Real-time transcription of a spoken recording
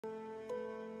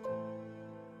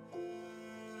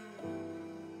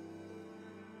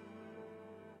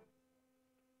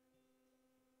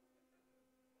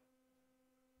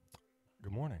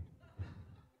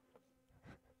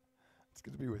It's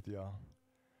good to be with y'all.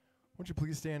 Won't you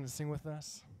please stand and sing with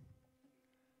us?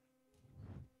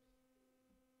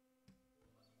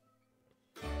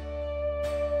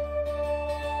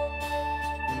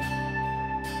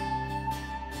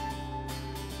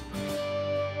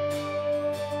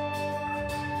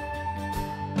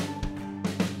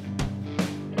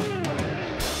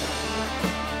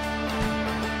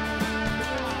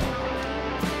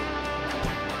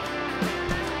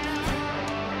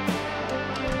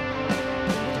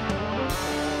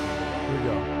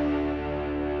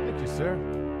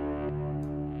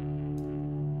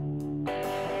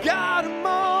 God, I'm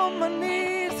on my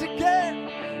knees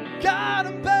again. God,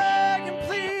 I'm begging,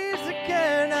 please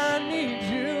again. I need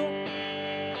you.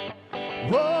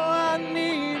 Oh, I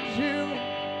need you.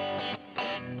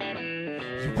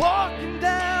 You're walking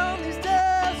down these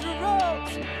desert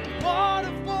roads,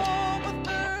 water for my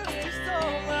thirsty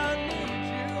soul. I need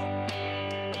you.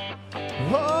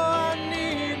 Oh, I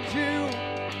need you.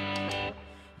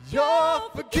 Your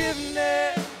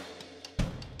forgiveness.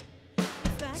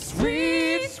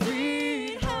 Sweet,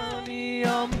 sweet honey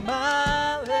on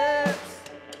my lips,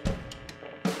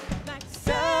 like the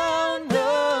sound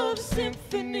of a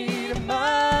symphony to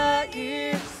my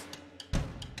ears.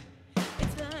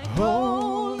 It's like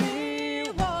holy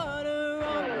water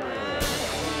on my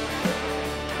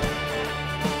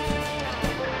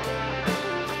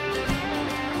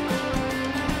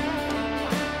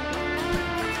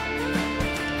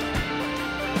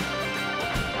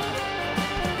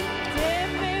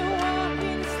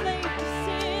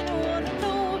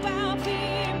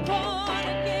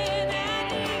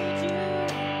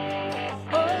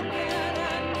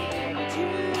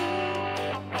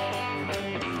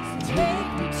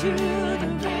to the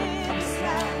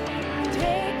riverside,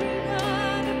 take me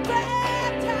on a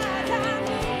baptize. I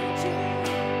need you.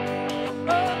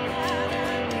 Oh God, I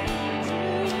need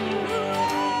you.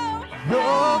 Oh,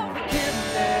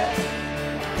 forgiveness,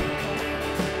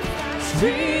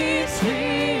 sweet,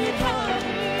 sweet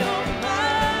honey on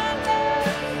my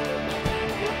lips,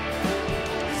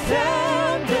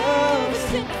 sound of a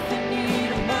symphony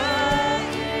to my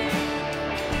ears.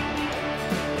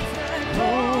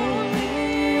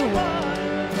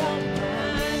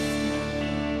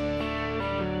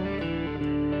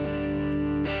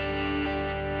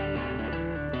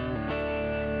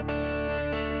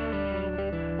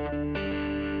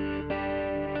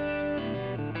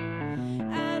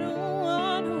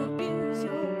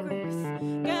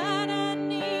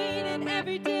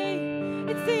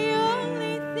 It's the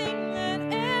only thing that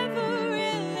ever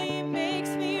really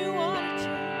makes me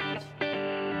want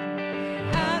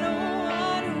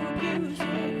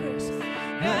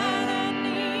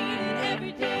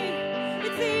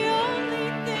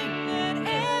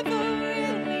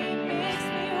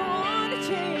to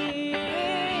change.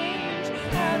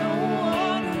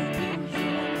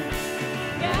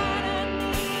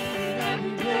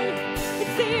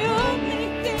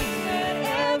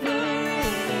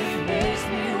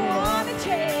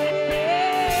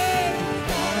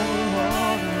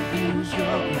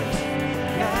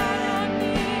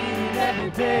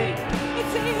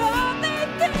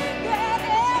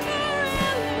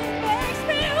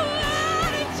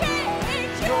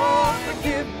 Your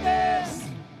forgiveness,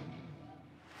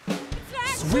 it's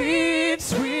like sweet,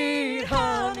 sweet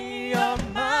honey on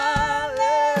my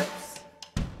lips,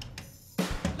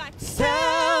 like the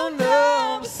sound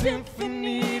of a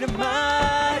symphony to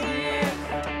my ears.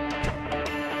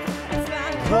 It's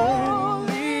like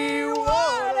holy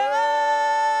water.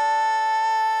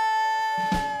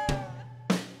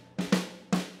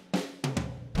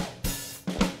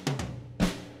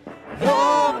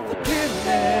 Your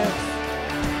forgiveness,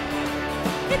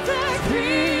 it's like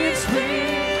sweet,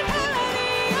 sweet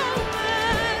honey on my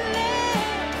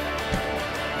lips,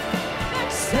 like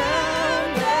the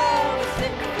sound of a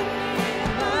symphony in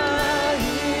my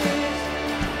ears.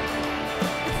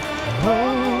 It's like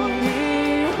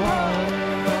holy water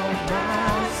on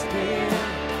my skin.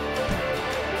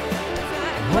 It's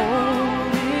like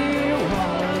holy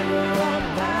water on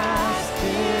my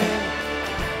skin.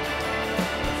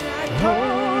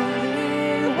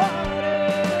 Holy water.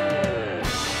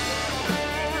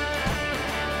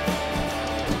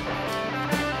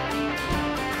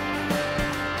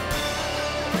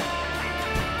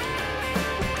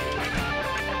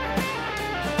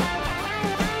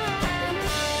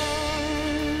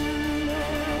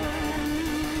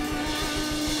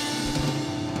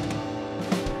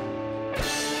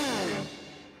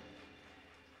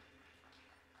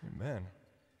 Amen.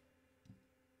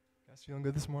 Guys feeling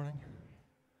good this morning?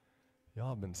 Y'all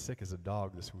have been sick as a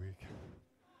dog this week.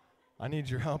 I need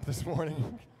your help this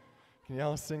morning. Can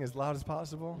y'all sing as loud as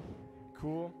possible?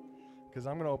 Cool? Because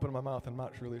I'm going to open my mouth. I'm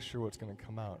not really sure what's going to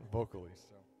come out vocally, so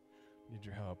need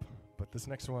your help. But this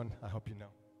next one, I hope you know.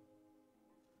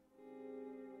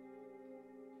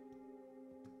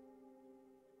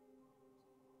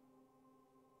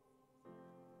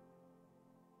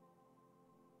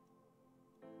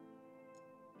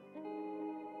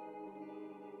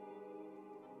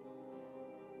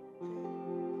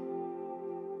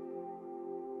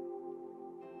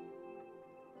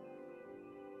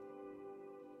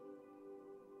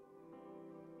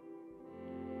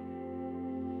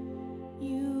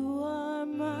 You are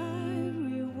my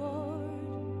reward,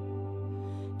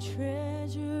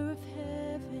 treasure of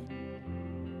heaven.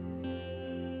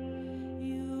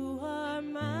 You are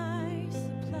my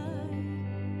supply,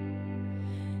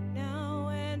 now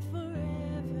and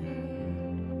forever,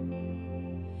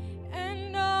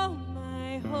 and all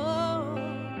my hope,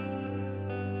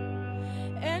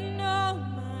 and all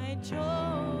my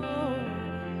joy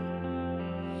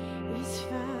is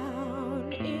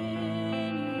found in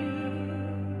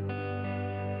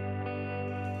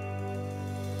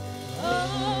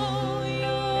oh,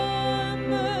 your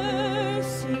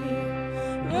mercy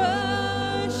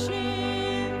rushing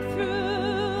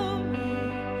through me.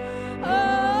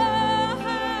 Oh,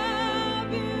 how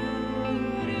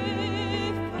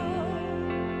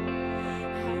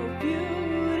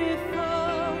beautiful,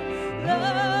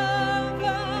 love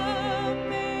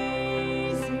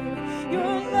amazing.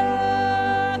 Your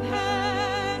love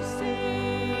has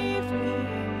saved me.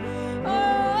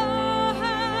 Oh,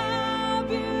 how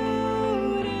beautiful,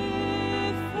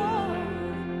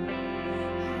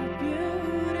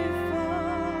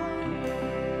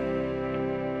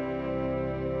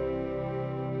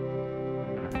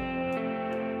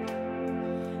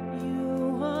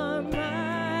 You are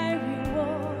my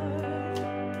reward,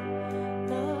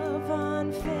 love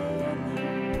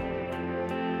unfailing.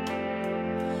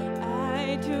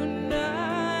 I do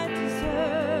not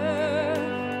deserve,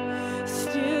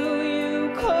 still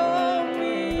you call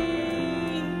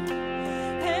me,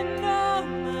 and all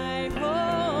my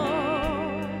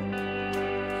hope,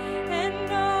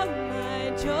 and all my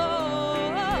joy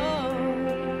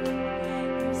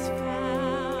is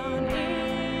found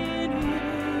in you.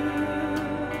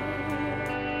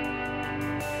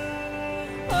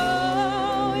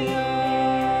 Oh,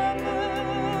 your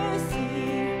mercy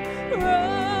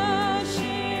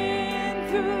rushing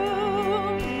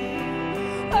through me.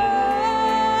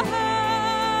 Oh,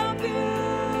 how beautiful,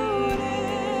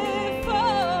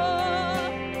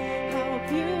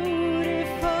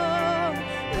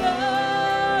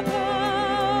 love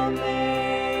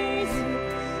amazing.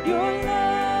 Your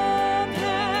love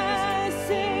has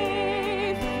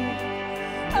saved me.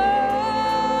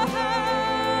 Oh,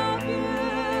 how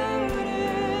beautiful.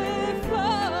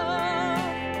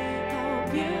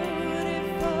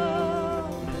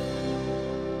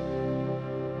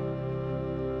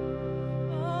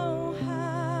 Oh,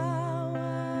 how I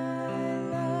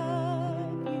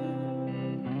love you.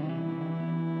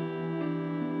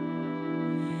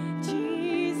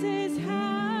 Jesus,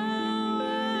 how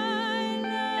I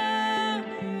love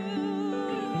you.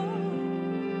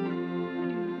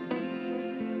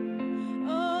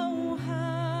 Oh,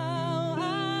 how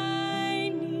I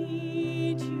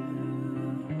need you.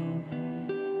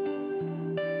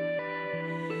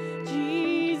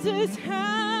 Jesus,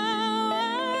 how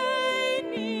I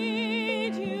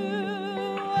need you.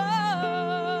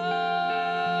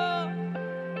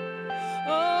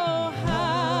 Oh,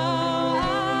 how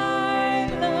I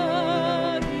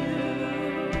love you.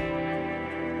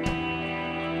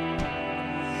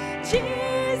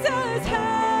 Jesus,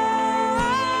 how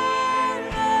I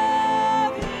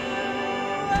love you.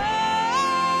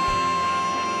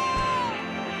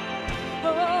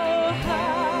 Oh,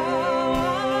 how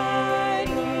I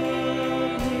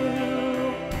need you.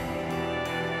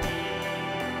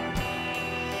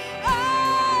 Oh,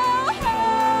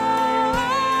 how I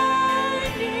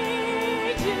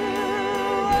need you.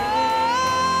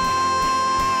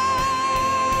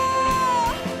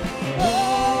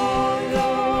 Oh,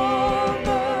 your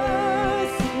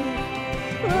mercy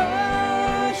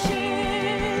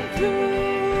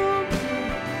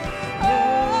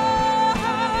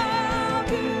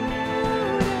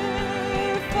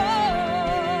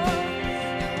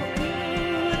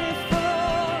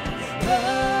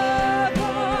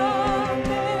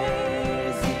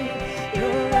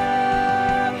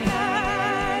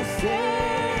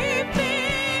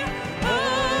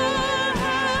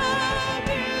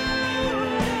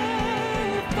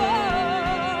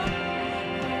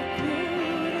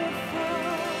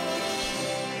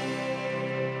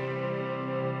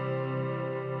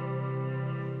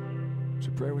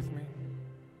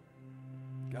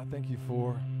God, thank you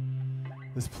for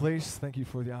this place. Thank you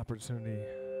for the opportunity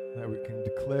that we can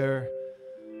declare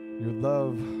your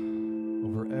love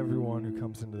over everyone who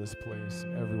comes into this place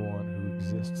and everyone who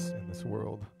exists in this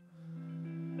world.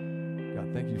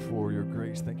 God, thank you for your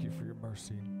grace. Thank you for your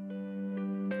mercy.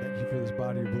 Thank you for this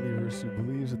body of believers who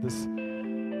believes that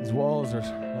these walls are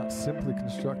not simply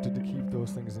constructed to keep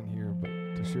those things in here, but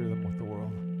to share them with the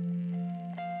world.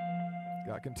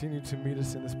 God, continue to meet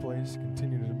us in this place.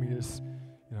 Continue to meet us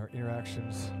in our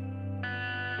interactions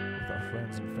with our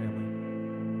friends and family.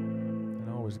 And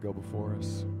always go before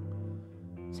us.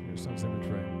 It's in your son's name we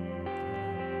pray.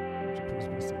 Amen. Would you please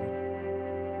be seated?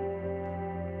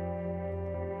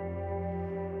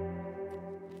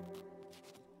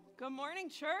 Good morning,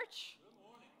 church.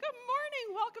 Good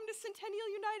morning. Welcome to Centennial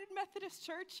United Methodist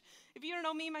Church. If you don't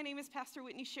know me, my name is Pastor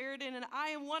Whitney Sheridan, and I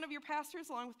am one of your pastors,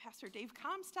 along with Pastor Dave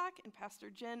Comstock and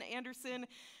Pastor Jen Anderson.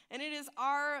 And it is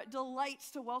our delight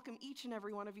to welcome each and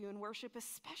every one of you in worship,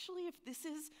 especially if this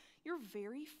is your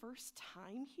very first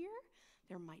time here.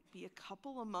 There might be a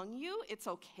couple among you. It's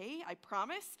okay, I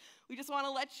promise. We just want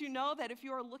to let you know that if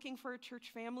you are looking for a church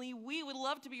family, we would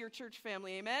love to be your church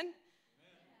family. Amen?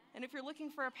 And if you're looking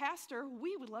for a pastor,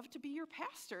 we would love to be your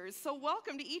pastors. So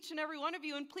welcome to each and every one of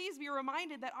you, and please be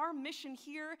reminded that our mission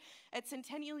here at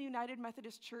Centennial United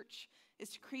Methodist Church is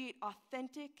to create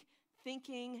authentic,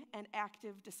 thinking, and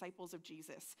active disciples of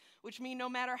Jesus, which mean no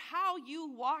matter how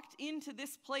you walked into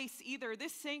this place, either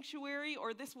this sanctuary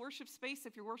or this worship space,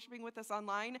 if you're worshiping with us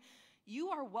online, you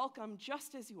are welcome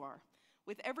just as you are.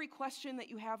 With every question that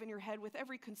you have in your head, with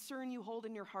every concern you hold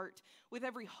in your heart, with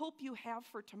every hope you have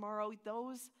for tomorrow,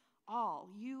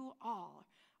 you all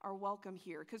are welcome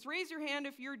here. Because raise your hand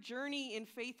if your journey in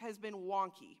faith has been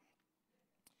wonky.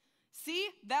 See,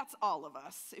 that's all of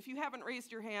us. If you haven't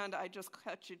raised your hand, I just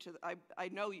cut you to, I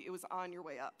know it was on your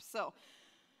way up. So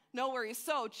no worries.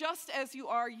 So just as you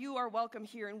are welcome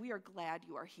here, and we are glad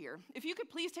you are here. If you could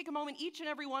please take a moment, each and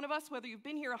every one of us, whether you've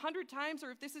been here 100 times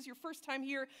or if this is your first time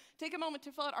here, take a moment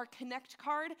to fill out our Connect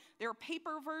card. There are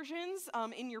paper versions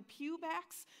in your pew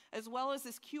backs, as well as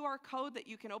this QR code that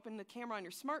you can open the camera on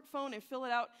your smartphone and fill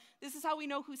it out. This is how we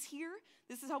know who's here.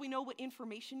 This is how we know what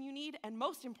information you need. And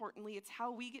most importantly, it's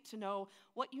how we get to know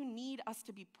what you need us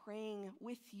to be praying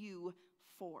with you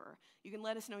for. You can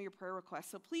let us know your prayer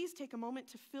requests. So please take a moment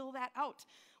to fill that out.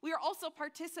 We are also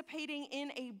participating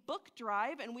in a book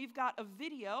drive, and we've got a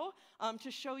video to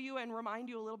show you and remind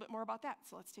you a little bit more about that.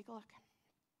 So let's take a look.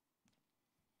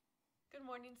 Good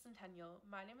morning, Centennial.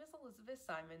 My name is Elizabeth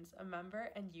Simons, a member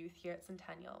and youth here at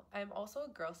Centennial. I am also a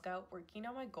Girl Scout working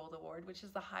on my Gold Award, which is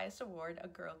the highest award a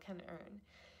girl can earn.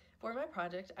 For my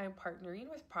project, I am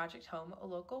partnering with Project Home, a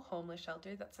local homeless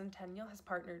shelter that Centennial has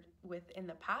partnered with in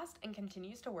the past and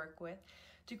continues to work with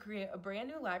to create a brand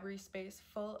new library space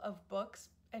full of books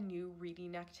and new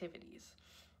reading activities.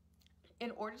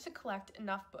 In order to collect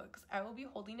enough books, I will be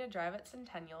holding a drive at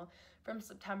Centennial from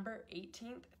September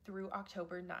 18th through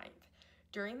October 9th.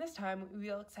 During this time, we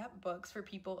will accept books for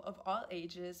people of all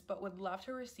ages, but would love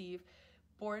to receive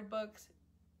board books,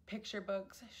 picture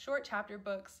books, short chapter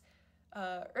books,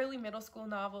 early middle school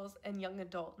novels, and young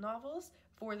adult novels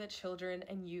for the children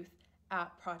and youth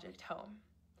at Project Home.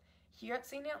 Here at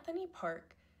St. Anthony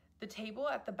Park, the table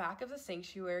at the back of the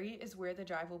sanctuary is where the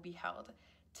drive will be held.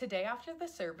 Today after the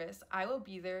service, I will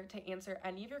be there to answer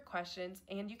any of your questions,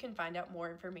 and you can find out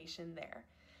more information there.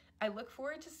 I look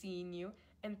forward to seeing you,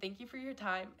 and thank you for your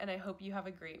time, and I hope you have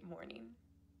a great morning.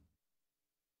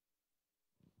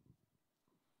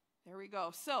 There we go.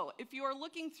 So if you are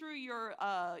looking through your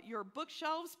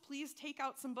bookshelves, please take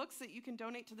out some books that you can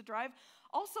donate to the drive.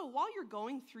 Also, while you're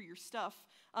going through your stuff,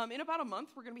 in about a month,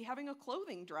 we're going to be having a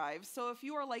clothing drive. So if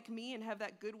you are like me and have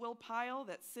that Goodwill pile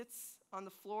that sits on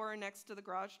the floor next to the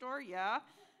garage door, yeah,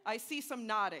 I see some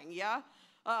nodding, yeah?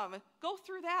 Go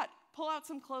through that. Pull out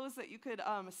some clothes that you could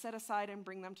set aside and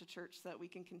bring them to church so that we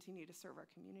can continue to serve our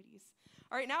communities.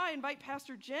 All right, now I invite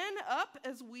Pastor Jen up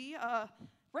as we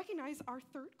recognize our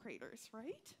third graders,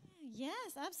 right?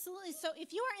 Yes, absolutely. So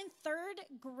if you are in third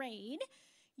grade,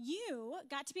 you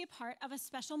got to be a part of a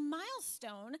special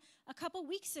milestone a couple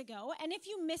weeks ago. And if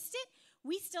you missed it,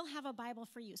 we still have a Bible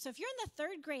for you. So if you're in the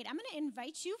third grade, I'm going to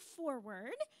invite you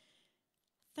forward.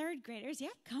 Third graders, yeah,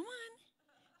 come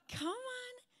on. Come on.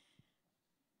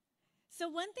 So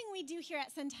one thing we do here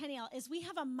at Centennial is we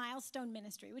have a milestone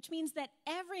ministry, which means that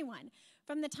everyone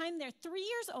from the time they're 3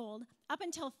 years old up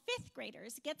until fifth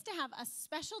graders gets to have a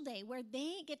special day where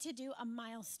they get to do a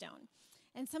milestone.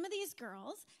 And some of these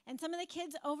girls and some of the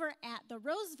kids over at the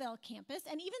Roseville campus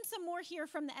and even some more here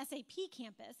from the SAP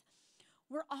campus,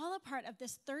 were all a part of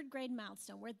this third grade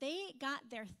milestone where they got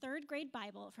their third grade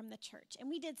Bible from the church. And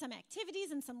we did some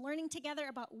activities and some learning together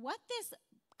about what this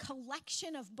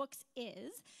collection of books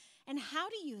is and how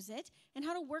to use it and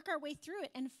how to work our way through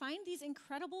it and find these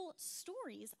incredible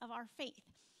stories of our faith.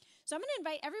 So I'm going to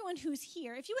invite everyone who's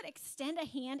here, if you would extend a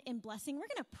hand in blessing, we're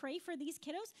going to pray for these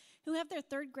kiddos who have their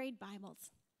third grade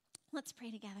Bibles. Let's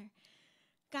pray together.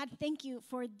 God, thank you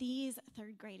for these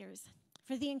third graders,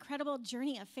 for the incredible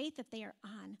journey of faith that they are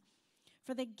on,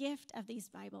 for the gift of these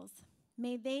Bibles.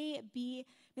 May they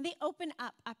open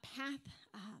up a path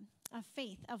of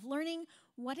faith, of learning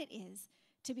what it is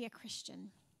to be a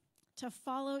Christian, to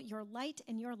follow your light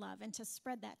and your love, and to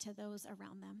spread that to those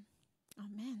around them.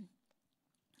 Amen.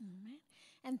 Amen.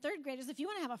 And third graders, if you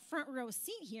want to have a front row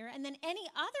seat here, and then any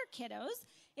other kiddos,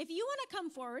 if you want to come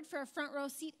forward for a front row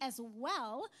seat as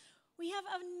well, we have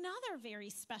another very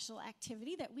special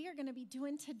activity that we are going to be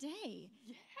doing today.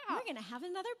 Yeah. We're going to have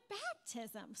another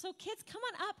baptism. So kids, come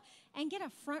on up and get a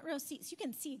front row seat so you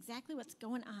can see exactly what's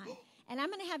going on. And I'm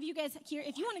going to have you guys here,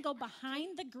 if you want to go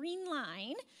behind the green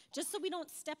line, just so we don't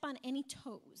step on any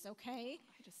toes, okay?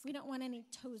 We don't want any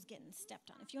toes getting stepped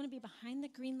on. If you want to be behind the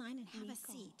green line and have a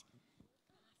seat.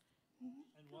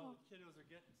 And while the kiddos are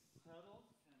getting settled,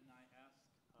 can I ask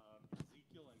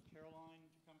Ezekiel and Caroline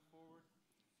to come forward?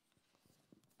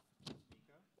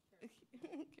 Mika.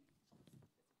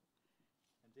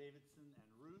 And Davidson and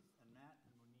Ruth and Matt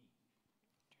and Monique.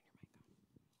 Turn your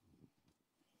mic on.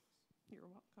 You're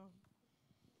welcome.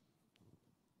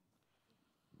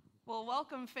 Well,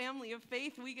 welcome, family of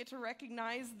faith. We get to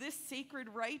recognize this sacred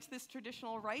rite, this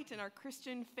traditional rite in our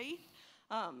Christian faith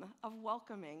of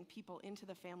welcoming people into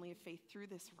the family of faith through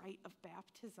this rite of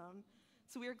baptism.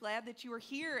 So we are glad that you are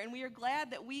here, and we are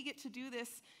glad that we get to do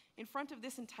this in front of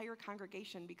this entire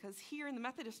congregation, because here in the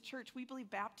Methodist Church, we believe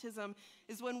baptism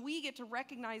is when we get to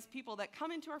recognize people that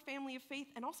come into our family of faith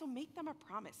and also make them a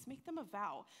promise, make them a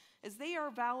vow. As they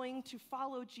are vowing to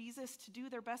follow Jesus, to do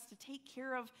their best to take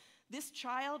care of this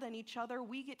child and each other,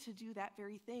 we get to do that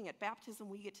very thing. At baptism,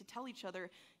 we get to tell each other,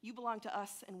 you belong to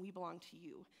us and we belong to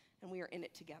you, and we are in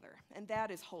it together. And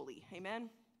that is holy. Amen?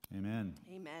 Amen.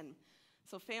 Amen.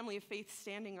 So family of faith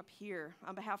standing up here,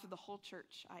 on behalf of the whole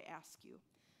church, I ask you,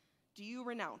 do you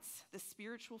renounce the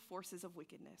spiritual forces of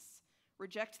wickedness,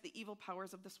 reject the evil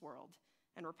powers of this world,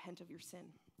 and repent of your sin?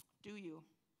 Do you?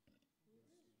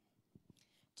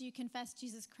 Do you confess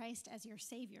Jesus Christ as your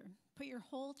Savior? Put your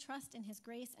whole trust in his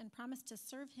grace and promise to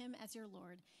serve him as your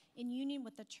Lord in union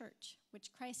with the church,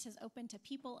 which Christ has opened to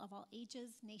people of all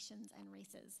ages, nations, and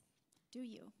races. Do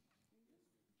you?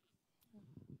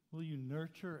 Will you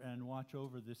nurture and watch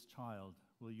over this child?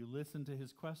 Will you listen to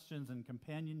his questions and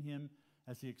companion him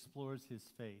as he explores his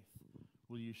faith?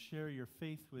 Will you share your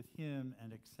faith with him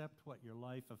and accept what your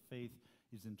life of faith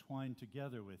is entwined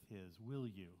together with his? Will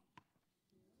you?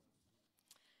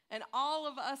 And all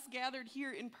of us gathered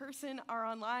here in person or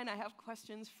online, I have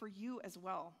questions for you as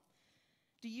well.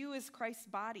 Do you, as Christ's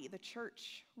body, the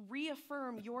church,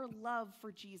 reaffirm your love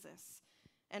for Jesus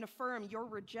and affirm your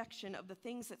rejection of the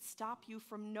things that stop you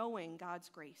from knowing God's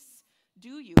grace?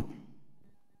 Do you?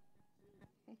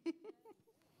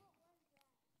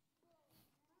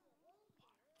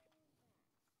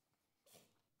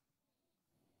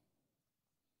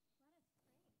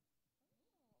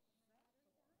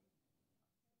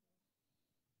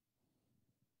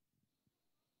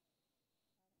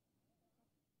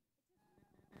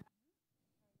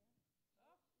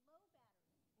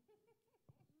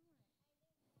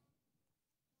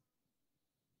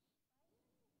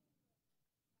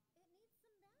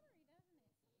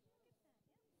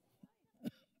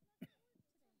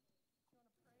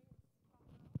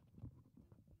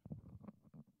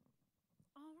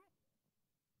 All right.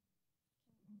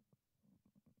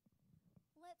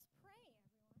 Let's pray,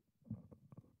 everyone.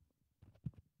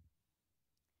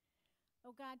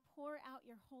 Oh God, pour out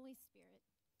your Holy Spirit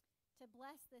to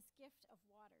bless this gift of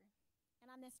water and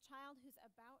on this child who's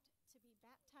about to be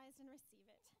baptized and receive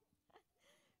it.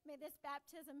 May this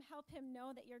baptism help him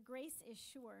know that your grace is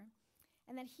sure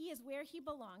and that he is where he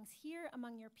belongs, here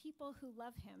among your people who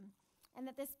love him, and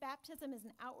that this baptism is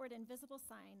an outward and visible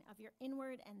sign of your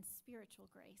inward and spiritual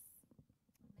grace.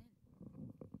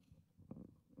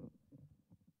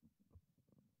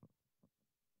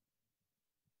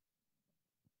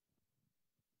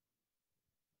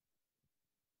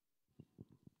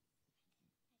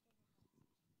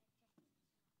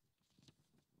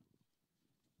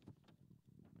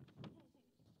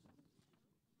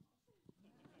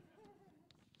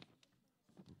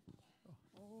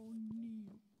 Oh,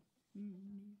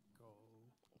 Nico.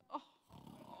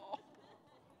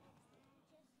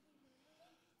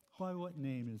 By what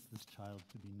name is this child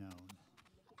to be known?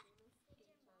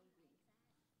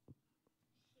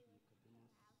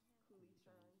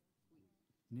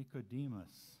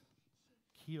 Nicodemus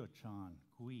Kiochan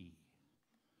Gui.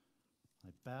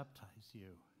 I baptize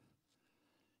you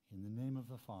in the name of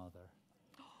the Father.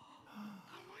 Good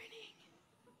morning.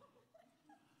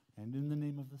 And in the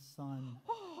name of the Son.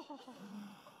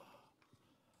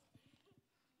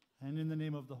 And in the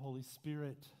name of the Holy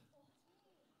Spirit,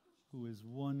 who is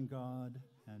one God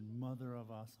and mother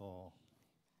of us all.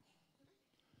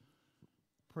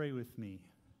 Pray with me.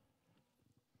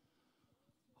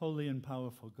 Holy and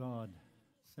powerful God,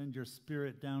 send your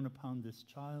Spirit down upon this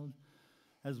child,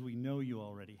 as we know you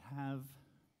already have.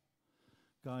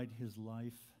 Guide his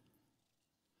life.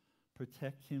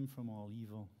 Protect him from all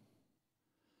evil.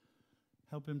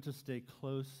 Help him to stay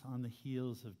close on the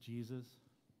heels of Jesus,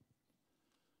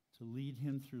 to lead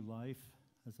him through life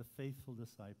as a faithful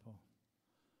disciple.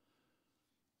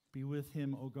 Be with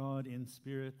him, O God, in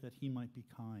spirit, that he might be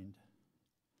kind,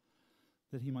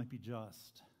 that he might be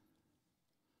just,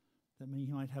 that he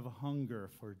might have a hunger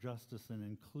for justice and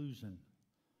inclusion,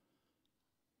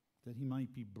 that he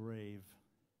might be brave.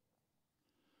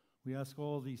 We ask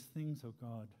all these things, O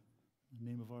God, in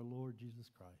the name of our Lord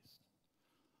Jesus Christ.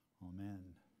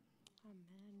 Amen.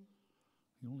 Amen.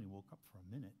 He only woke up for a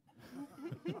minute.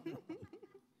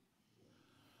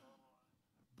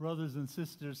 Brothers and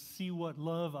sisters, see what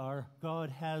love our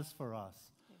God has for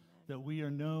us, that we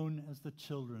are known as the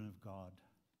children of God.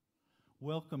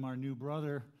 Welcome our new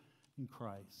brother in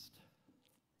Christ.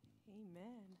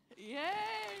 Amen.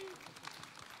 Yay!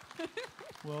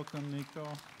 Welcome, Nico.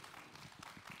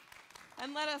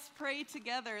 And let us pray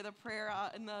together the prayer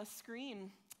on the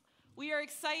screen. We are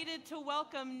excited to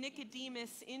welcome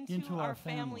Nicodemus into our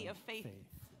family of faith.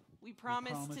 We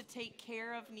promise to take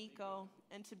care of Nico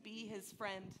and to be his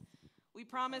friend. We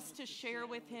promise to share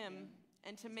with him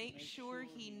and to make sure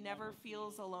he never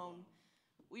feels alone.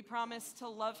 We promise to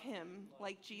love him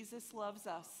like Jesus loves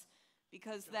us,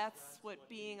 because that's what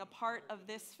being a part of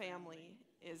this family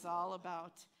is all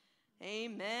about.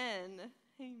 Amen.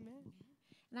 Amen.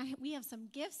 And we have some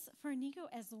gifts for Nico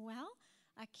as well.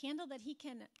 A candle that you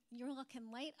all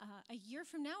can light a year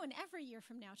from now and every year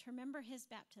from now to remember his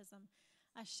baptism.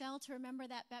 A shell to remember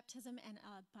that baptism, and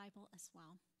a Bible as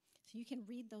well. So you can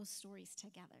read those stories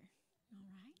together. All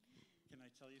right? Can I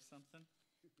tell you something?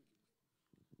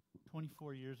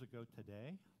 24 years ago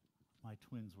today, my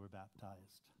twins were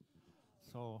baptized.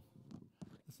 So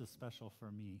this is special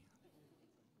for me.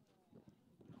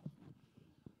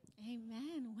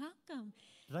 Amen. Welcome.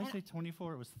 Did I say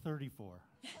 24? It was 34.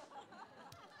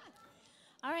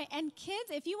 All right, and kids,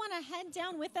 if you want to head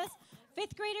down with us,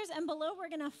 fifth graders and below, we're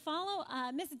going to follow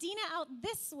Miss Dina out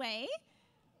this way.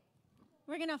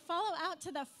 We're going to follow out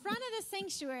to the front of the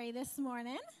sanctuary this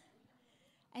morning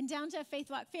and down to Faith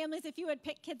Walk. Families, if you would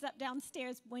pick kids up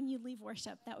downstairs when you leave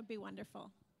worship, that would be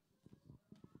wonderful.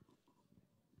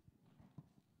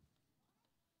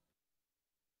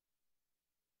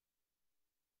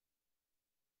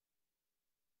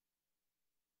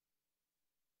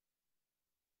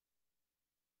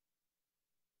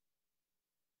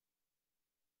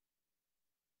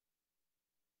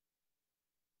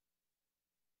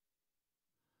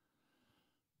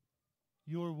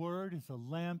 Your word is a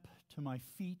lamp to my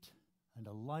feet and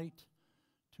a light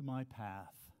to my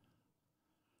path.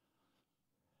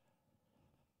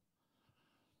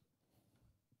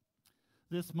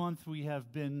 This month we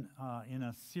have been in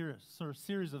a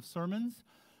series of sermons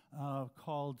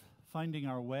called Finding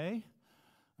Our Way.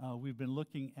 We've been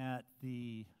looking at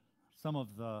some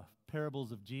of the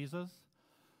parables of Jesus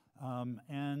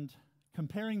and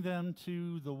comparing them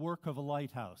to the work of a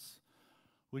lighthouse,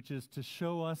 which is to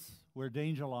show us where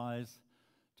danger lies,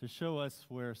 to show us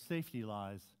where safety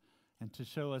lies, and to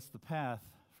show us the path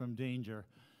from danger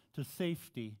to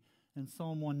safety. And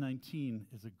Psalm 119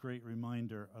 is a great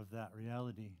reminder of that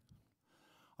reality.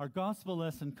 Our gospel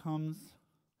lesson comes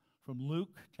from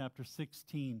Luke chapter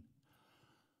 16.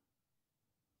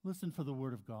 Listen for the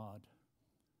word of God.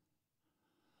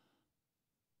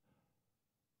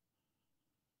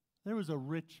 There was a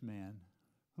rich man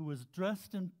who was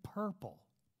dressed in purple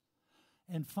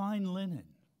and fine linen,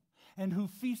 and who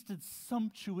feasted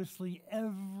sumptuously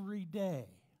every day.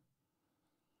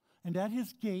 And at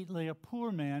his gate lay a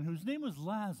poor man whose name was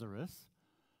Lazarus,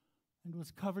 and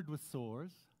was covered with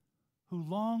sores, who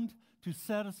longed to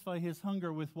satisfy his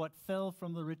hunger with what fell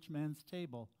from the rich man's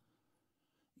table.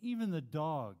 Even the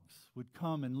dogs would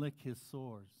come and lick his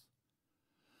sores.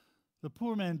 The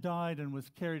poor man died and was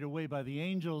carried away by the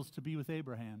angels to be with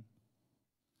Abraham.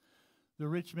 The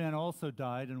rich man also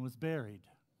died and was buried.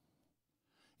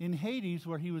 In Hades,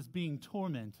 where he was being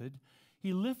tormented,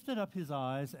 he lifted up his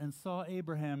eyes and saw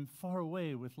Abraham far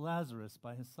away with Lazarus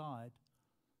by his side.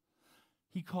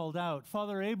 He called out,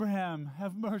 "Father Abraham,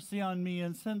 have mercy on me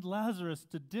and send Lazarus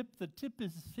to dip the tip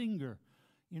of his finger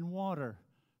in water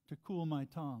to cool my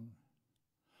tongue.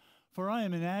 For I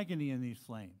am in agony in these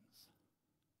flames."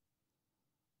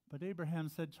 But Abraham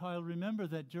said, "Child, remember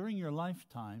that during your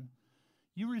lifetime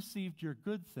you received your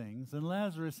good things, and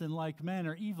Lazarus in like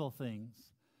manner evil things.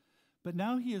 But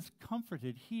now he is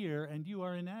comforted here, and you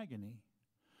are in agony.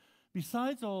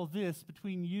 Besides all this,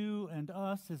 between you and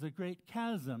us is a great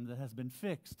chasm that has been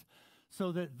fixed,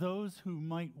 so that those who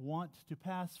might want to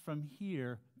pass from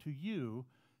here to you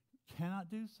cannot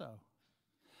do so.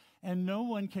 And no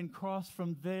one can cross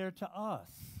from there to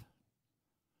us."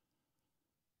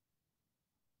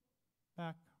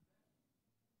 Back.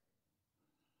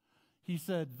 He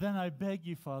said, "Then I beg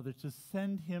you, Father, to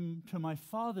send him to my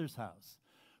father's house.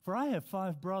 For I have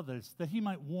 5 brothers, that he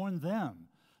might warn them,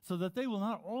 so that they will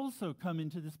not also come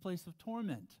into this place of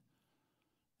torment."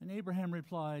 And Abraham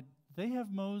replied, "They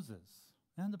have Moses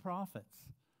and the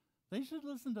prophets. They should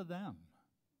listen to them."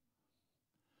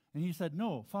 And he said,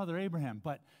 "No, Father Abraham,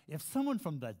 but if someone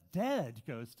from the dead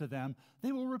goes to them,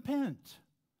 they will repent."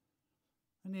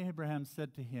 And Abraham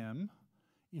said to him,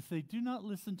 "If they do not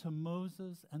listen to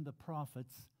Moses and the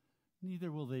prophets,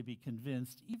 neither will they be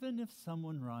convinced, even if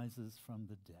someone rises from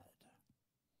the dead."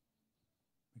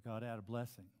 May God add a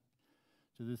blessing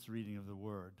to this reading of the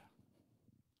Word.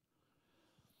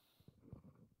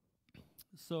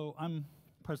 So I'm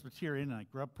Presbyterian, and I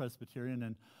grew up Presbyterian,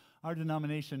 and our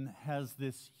denomination has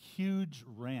this huge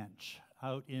ranch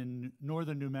out in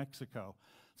northern New Mexico.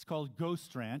 It's called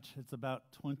Ghost Ranch. It's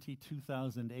about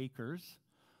 22,000 acres,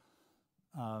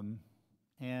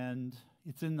 and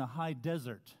it's in the high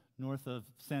desert north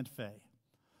of Santa Fe.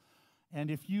 And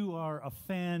if you are a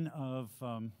fan of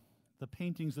the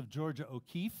paintings of Georgia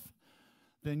O'Keeffe,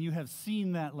 then you have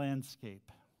seen that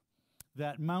landscape.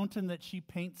 That mountain that she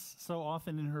paints so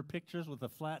often in her pictures with a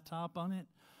flat top on it,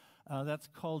 that's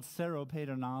called Cerro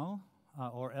Pedernal,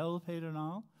 or El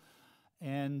Pedernal.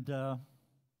 And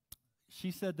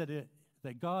she said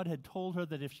that God had told her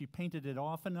that if she painted it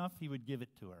often enough, he would give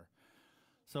it to her.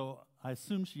 So I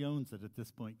assume she owns it at this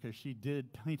point, because she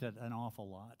did paint it an awful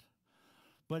lot.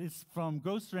 But it's from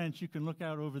Ghost Ranch, you can look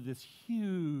out over this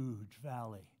huge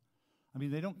valley. I mean,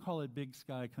 they don't call it Big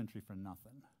Sky Country for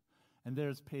nothing. And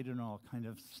there's Pedernal kind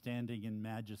of standing in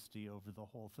majesty over the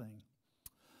whole thing.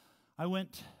 I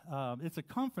went, it's a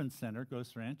conference center,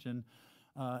 Ghost Ranch, and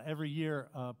every year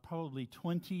probably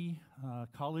 20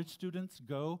 college students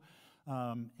go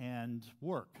and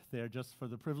work there just for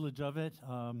the privilege of it.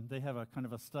 They have a kind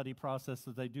of a study process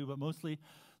that they do, but mostly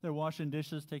they're washing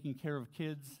dishes, taking care of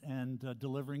kids, and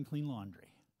delivering clean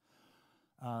laundry.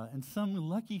 And some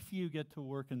lucky few get to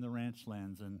work in the ranch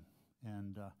lands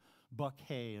and buck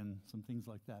hay and some things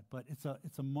like that. But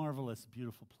it's a marvelous,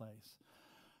 beautiful place.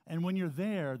 And when you're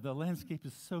there, the landscape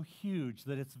is so huge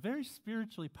that it's very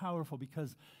spiritually powerful,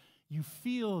 because you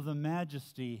feel the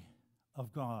majesty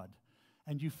of God,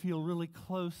 and you feel really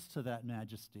close to that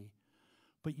majesty.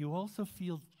 But you also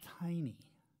feel tiny,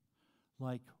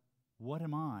 like, what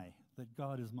am I that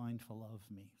God is mindful of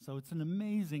me? So it's an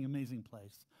amazing, amazing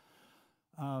place.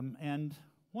 And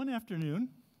one afternoon,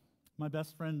 my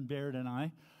best friend Baird and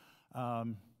I,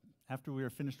 after we were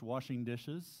finished washing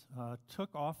dishes,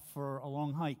 took off for a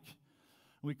long hike.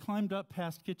 We climbed up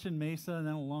past Kitchen Mesa and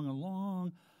then along a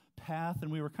long path,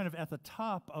 and we were kind of at the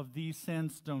top of these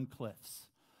sandstone cliffs.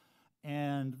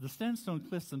 And the sandstone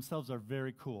cliffs themselves are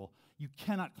very cool. You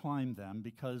cannot climb them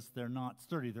because they're not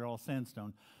sturdy. They're all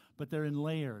sandstone. But they're in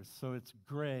layers, so it's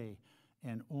gray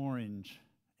and orange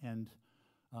and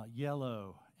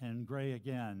yellow and gray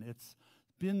again. It's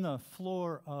been the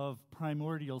floor of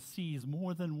primordial seas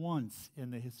more than once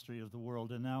in the history of the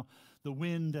world, and now the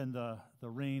wind and the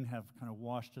rain have kind of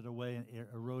washed it away and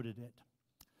eroded it.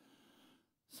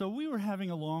 So we were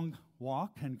having a long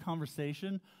walk and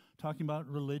conversation, talking about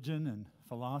religion and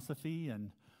philosophy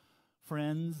and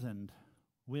friends and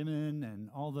women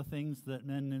and all the things that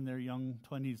men in their young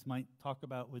 20s might talk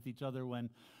about with each other when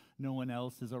no one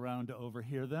else is around to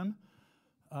overhear them.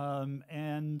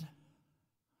 And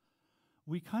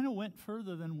we kind of went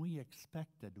further than we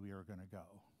expected we were going to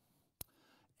go.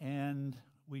 And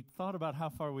we thought about how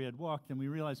far we had walked, and we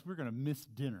realized we were going to miss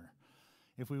dinner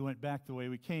if we went back the way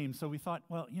we came. So we thought,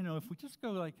 well, if we just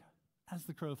go like as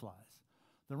the crow flies,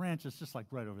 the ranch is just like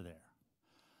right over there.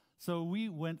 So we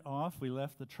went off, we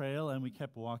left the trail, and we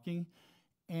kept walking.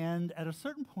 And at a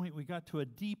certain point, we got to a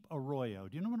deep arroyo.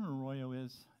 Do you know what an arroyo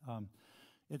is?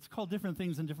 It's called different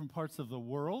things in different parts of the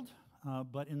world.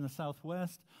 but in the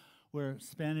Southwest, where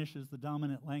Spanish is the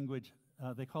dominant language,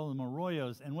 they call them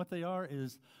arroyos, and what they are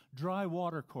is dry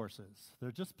water courses.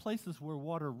 They're just places where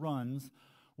water runs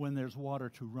when there's water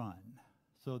to run.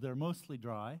 So they're mostly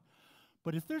dry.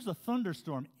 But if there's a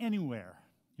thunderstorm anywhere,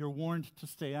 you're warned to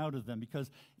stay out of them, because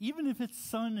even if its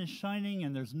sun is shining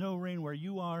and there's no rain where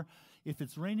you are, if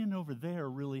it's raining over there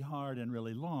really hard and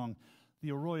really long,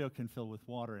 the arroyo can fill with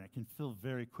water, and it can fill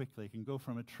very quickly. It can go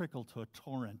from a trickle to a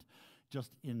torrent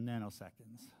just in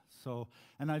nanoseconds. So,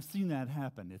 and I've seen that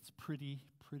happen. It's pretty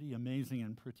amazing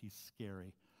and pretty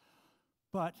scary.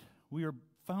 But we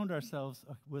found ourselves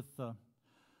with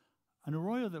an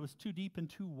arroyo that was too deep and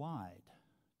too wide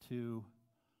to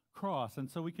cross. And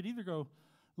so we could either go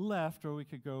left or we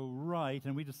could go right,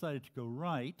 and we decided to go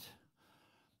right.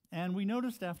 And we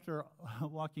noticed after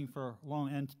walking for long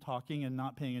and talking and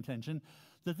not paying attention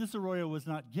that this arroyo was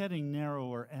not getting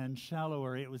narrower and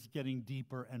shallower, it was getting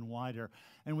deeper and wider.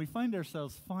 And we find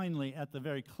ourselves finally at the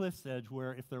very cliff's edge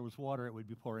where if there was water, it would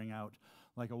be pouring out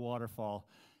like a waterfall.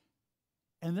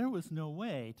 And there was no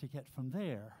way to get from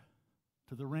there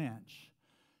to the ranch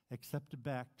except to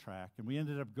backtrack. And we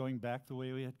ended up going back the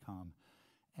way we had come.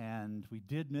 And we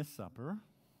did miss supper,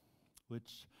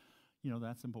 which,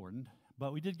 that's important.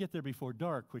 But we did get there before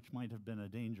dark, which might have been a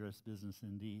dangerous business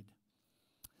indeed.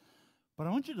 But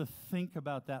I want you to think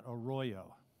about that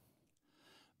arroyo,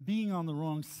 being on the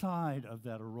wrong side of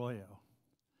that arroyo,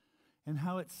 and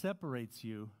how it separates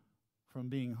you from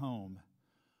being home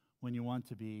when you want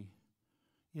to be.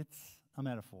 It's a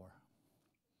metaphor.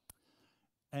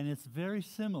 And it's very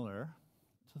similar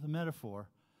to the metaphor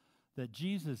that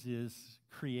Jesus is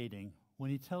creating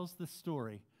when he tells this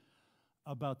story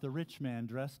about the rich man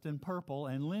dressed in purple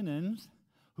and linens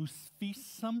who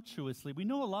feasts sumptuously. We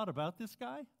know a lot about this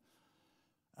guy.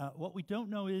 What we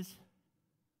don't know is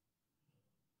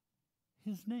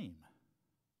his name.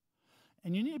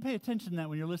 And you need to pay attention to that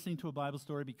when you're listening to a Bible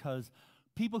story, because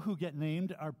people who get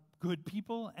named are good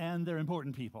people and they're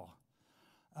important people.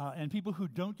 And people who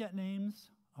don't get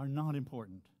names are not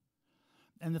important.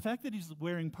 And the fact that he's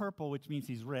wearing purple, which means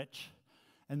he's rich,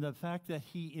 and the fact that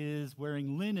he is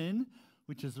wearing linen,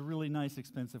 which is a really nice,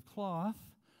 expensive cloth,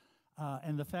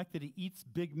 and the fact that he eats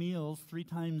big meals 3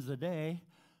 times a day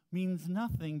means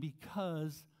nothing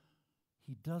because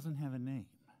he doesn't have a name.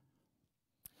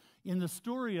 In the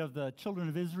story of the children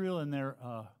of Israel and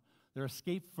their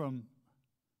escape from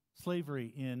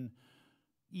slavery in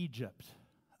Egypt,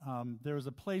 there was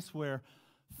a place where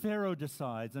Pharaoh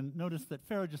decides, and notice that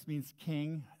Pharaoh just means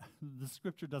king. The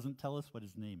scripture doesn't tell us what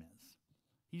his name is.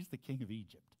 He's the king of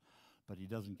Egypt, but he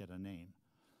doesn't get a name.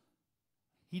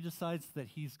 He decides that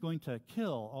he's going to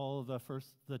kill all of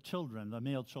the children, the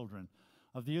male children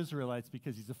of the Israelites,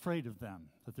 because he's afraid of them,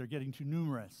 that they're getting too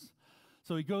numerous.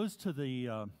 So he goes to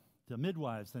the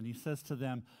midwives and he says to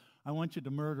them, I want you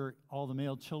to murder all the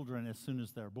male children as soon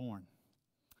as they're born.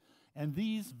 And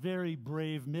these very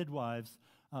brave midwives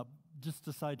just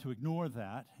decide to ignore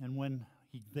that. And when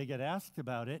they get asked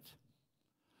about it,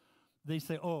 they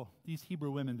say, oh, these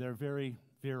Hebrew women, they're very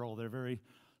virile, they're very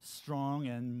strong,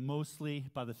 and mostly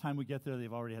by the time we get there,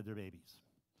 they've already had their babies.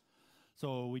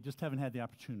 So we just haven't had the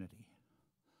opportunity.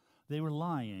 They were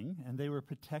lying, and they were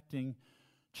protecting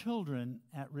children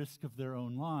at risk of their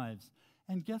own lives.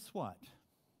 And guess what?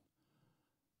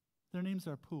 Their names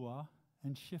are Puah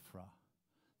and Shifra.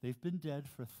 They've been dead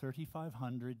for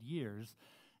 3,500 years,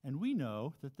 and we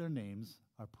know that their names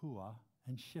are Puah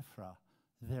and Shifra.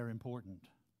 They're important.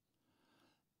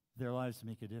 Their lives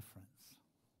make a difference.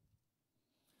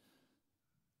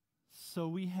 So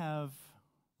we have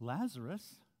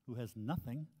Lazarus, who has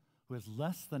nothing, who has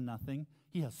less than nothing.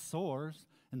 He has sores,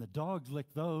 and the dogs lick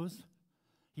those.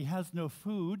 He has no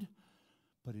food,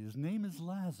 but his name is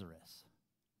Lazarus.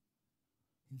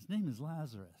 His name is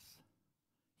Lazarus.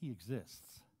 He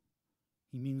exists.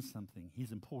 He means something.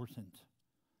 He's important,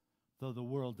 though the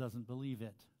world doesn't believe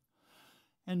it.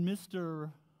 And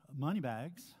Mr.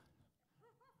 Moneybags,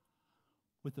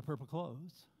 with the purple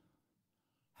clothes,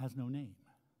 has no name,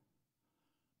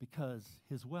 because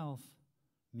his wealth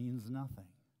means nothing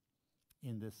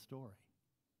in this story.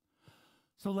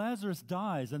 So Lazarus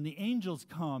dies, and the angels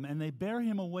come, and they bear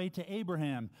him away to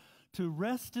Abraham to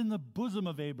rest in the bosom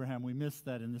of Abraham. We missed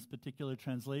that in this particular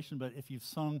translation, but if you've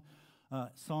sung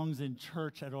songs in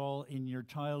church at all in your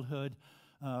childhood,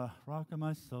 rock of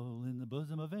my soul in the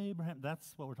bosom of Abraham,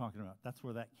 that's what we're talking about. That's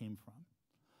where that came from.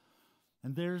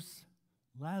 And there's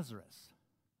Lazarus,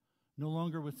 no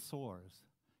longer with sores,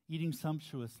 eating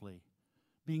sumptuously,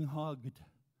 being hugged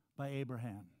by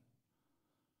Abraham.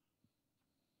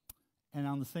 And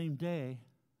on the same day,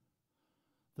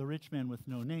 the rich man with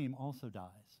no name also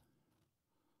dies.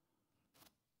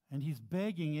 And he's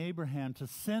begging Abraham to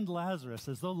send Lazarus,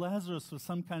 as though Lazarus was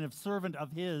some kind of servant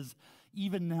of his.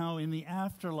 Even now in the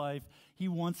afterlife, he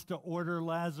wants to order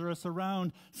Lazarus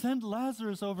around. Send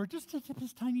Lazarus over just to dip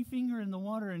his tiny finger in the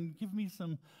water and give me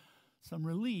some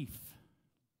relief.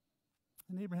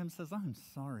 And Abraham says, I'm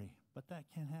sorry, but that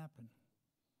can't happen.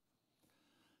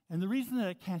 And the reason that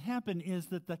it can't happen is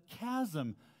that the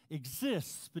chasm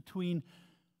exists between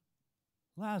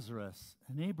Lazarus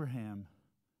and Abraham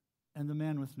and the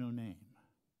man with no name,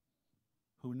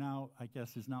 who now, I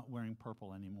guess, is not wearing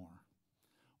purple anymore,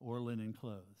 or linen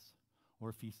clothes,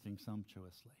 or feasting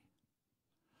sumptuously.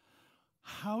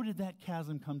 How did that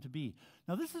chasm come to be?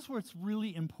 Now, this is where it's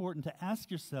really important to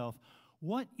ask yourself,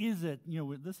 what is it?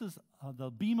 This is the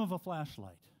beam of a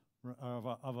flashlight, of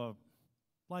a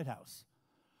lighthouse,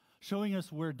 showing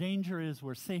us where danger is,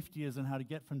 where safety is, and how to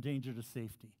get from danger to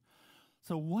safety.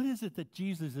 So what is it that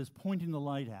Jesus is pointing the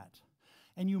light at?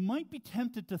 And you might be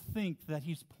tempted to think that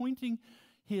he's pointing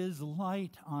his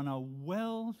light on a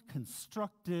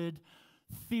well-constructed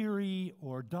theory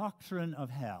or doctrine of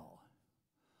hell.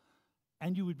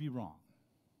 And you would be wrong.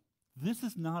 This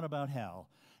is not about hell,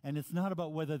 and it's not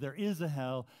about whether there is a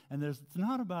hell, and it's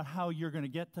not about how you're going to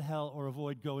get to hell or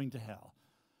avoid going to hell.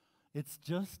 It's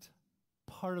just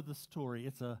part of the story.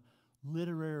 It's a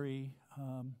literary,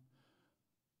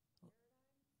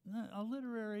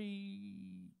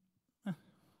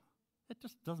 it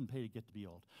just doesn't pay to get to be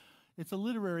old. It's a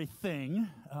literary thing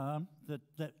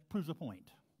that proves a point.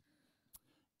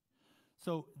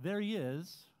 So there he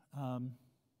is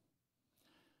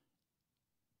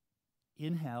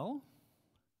in hell,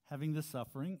 having this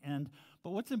suffering.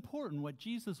 But what's important, what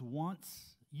Jesus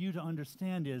wants you to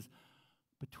understand is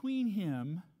between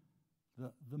him,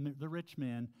 the rich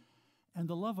man, and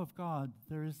the love of God,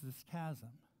 there is this chasm.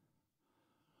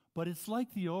 But it's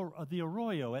like the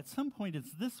arroyo. At some point,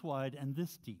 it's this wide and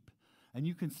this deep, and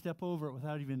you can step over it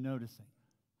without even noticing.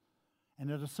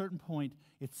 And at a certain point,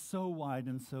 it's so wide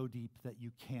and so deep that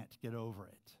you can't get over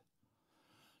it.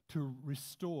 To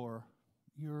restore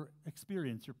your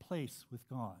experience, your place with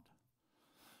God.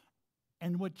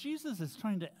 And what Jesus is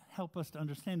trying to help us to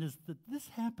understand is that this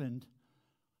happened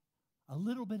a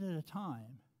little bit at a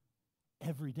time,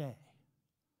 every day.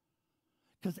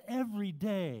 Because every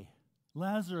day,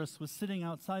 Lazarus was sitting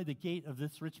outside the gate of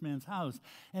this rich man's house,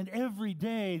 and every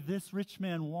day this rich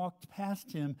man walked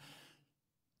past him,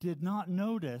 did not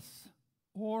notice,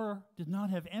 or did not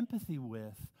have empathy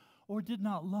with, or did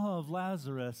not love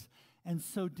Lazarus, and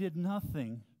so did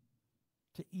nothing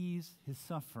to ease his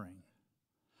suffering.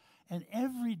 And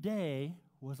every day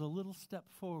was a little step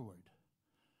forward,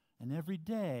 and every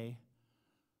day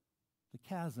the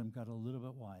chasm got a little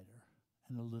bit wider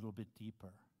and a little bit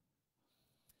deeper.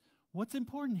 What's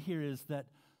important here is that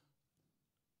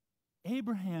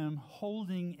Abraham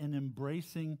holding and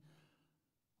embracing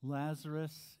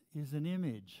Lazarus is an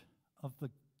image of the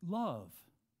love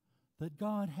that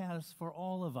God has for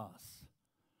all of us.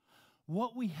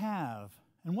 What we have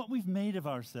and what we've made of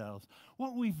ourselves,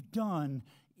 what we've done,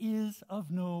 is of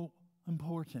no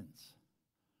importance.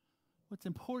 What's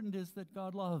important is that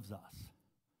God loves us.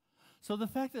 So the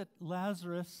fact that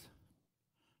Lazarus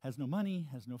has no money,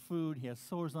 has no food, he has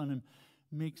sores on him,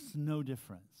 makes no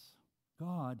difference.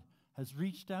 God has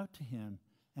reached out to him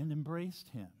and embraced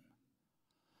him.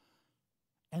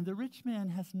 And the rich man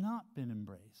has not been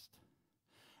embraced.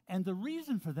 And the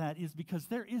reason for that is because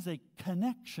there is a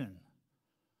connection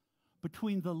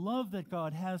between the love that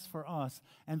God has for us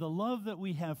and the love that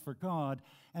we have for God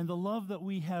and the love that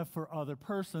we have for other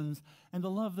persons and the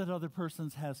love that other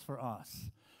persons has for us.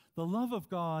 The love of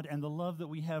God and the love that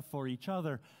we have for each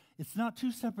other, it's not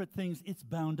two separate things, it's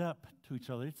bound up to each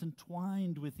other. It's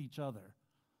entwined with each other.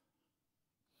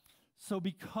 So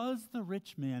because the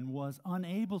rich man was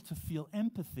unable to feel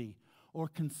empathy or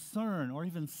concern or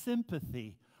even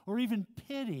sympathy or even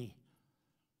pity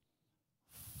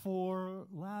for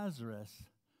Lazarus,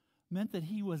 meant that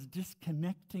he was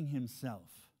disconnecting himself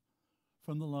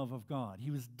from the love of God.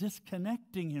 He was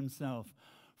disconnecting himself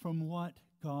from what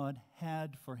God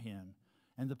had for him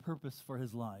and the purpose for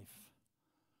his life.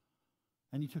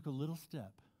 And he took a little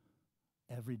step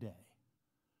every day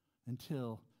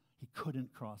until he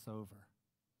couldn't cross over.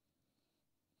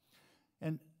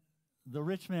 And the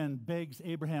rich man begs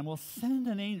Abraham, well, send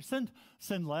an angel,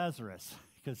 send Lazarus,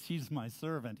 because he's my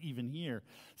servant even here.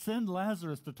 Send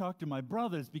Lazarus to talk to my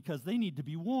brothers because they need to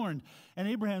be warned. And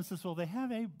Abraham says, well, they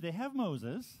have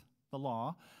Moses, the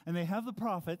law, and they have the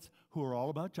prophets who are all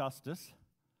about justice.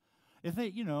 If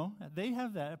they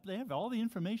have that, they have all the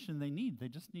information they need. They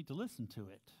just need to listen to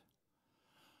it.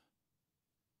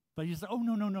 But he said, oh,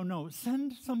 no, no, no, no.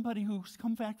 Send somebody who's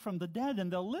come back from the dead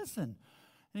and they'll listen.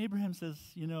 And Abraham says,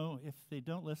 if they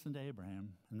don't listen to Abraham,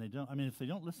 and if they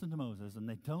don't listen to Moses and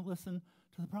they don't listen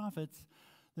to the prophets,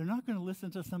 they're not going to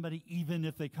listen to somebody even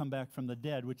if they come back from the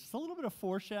dead, which is a little bit of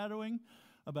foreshadowing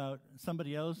about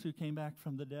somebody else who came back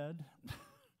from the dead.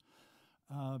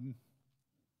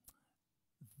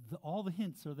 All the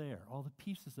hints are there. All the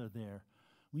pieces are there.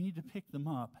 We need to pick them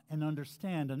up and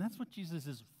understand, and that's what Jesus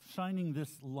is shining this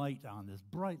light on, this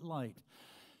bright light,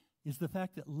 is the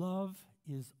fact that love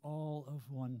is all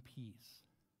of one piece.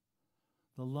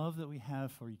 The love that we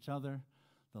have for each other,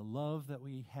 the love that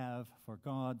we have for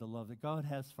God, the love that God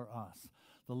has for us,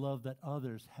 the love that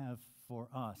others have for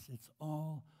us. It's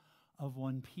all of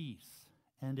one piece.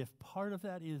 And if part of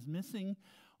that is missing,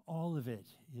 all of it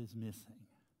is missing.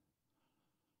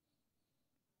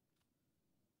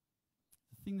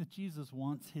 The thing that Jesus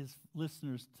wants his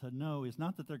listeners to know is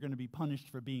not that they're going to be punished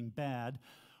for being bad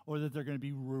or that they're going to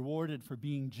be rewarded for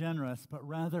being generous, but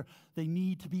rather they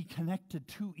need to be connected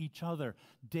to each other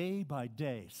day by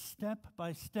day, step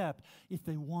by step, if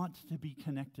they want to be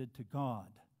connected to God.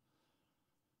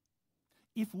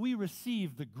 If we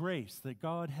receive the grace that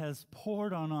God has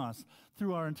poured on us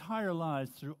through our entire lives,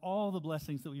 through all the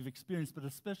blessings that we've experienced, but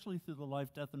especially through the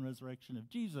life, death, and resurrection of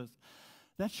Jesus,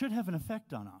 that should have an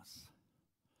effect on us.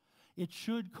 It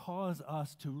should cause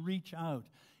us to reach out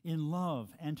in love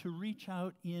and to reach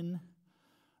out in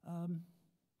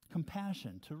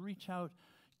compassion, to reach out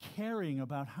caring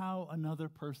about how another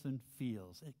person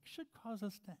feels. It should cause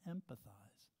us to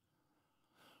empathize.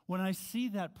 When I see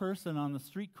that person on the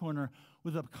street corner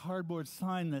with a cardboard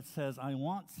sign that says, I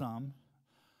want some,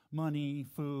 money,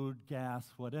 food, gas,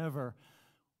 whatever,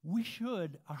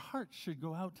 our hearts should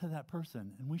go out to that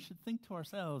person, and we should think to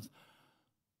ourselves,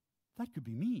 that could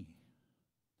be me.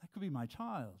 That could be my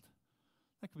child.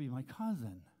 That could be my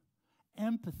cousin.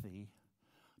 Empathy,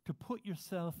 to put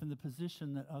yourself in the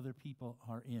position that other people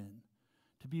are in,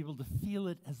 to be able to feel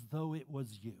it as though it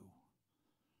was you,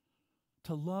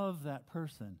 to love that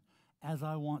person as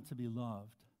I want to be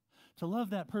loved, to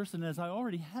love that person as I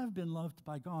already have been loved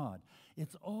by God.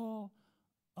 It's all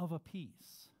of a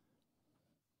piece.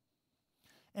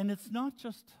 And it's not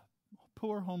just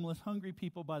poor, homeless, hungry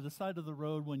people by the side of the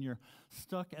road when you're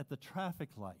stuck at the traffic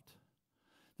light.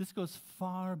 This goes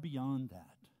far beyond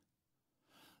that.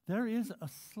 There is a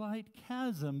slight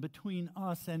chasm between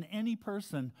us and any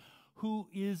person who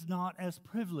is not as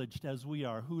privileged as we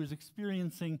are, who is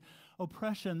experiencing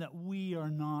oppression that we are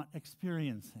not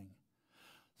experiencing.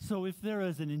 So if there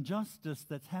is an injustice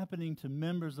that's happening to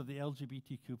members of the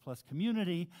LGBTQ plus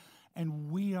community,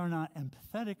 and we are not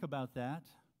empathetic about that,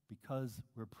 because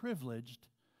we're privileged,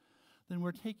 then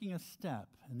we're taking a step,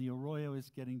 and the arroyo is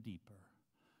getting deeper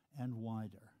and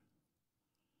wider.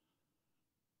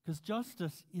 Because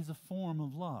justice is a form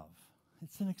of love.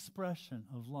 It's an expression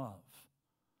of love.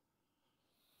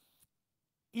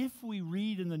 If we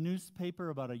read in the newspaper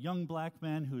about a young black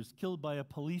man who is killed by a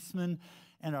policeman,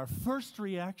 and our first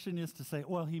reaction is to say,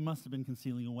 well, he must have been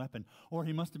concealing a weapon, or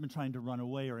he must have been trying to run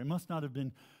away, or he must not have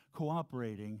been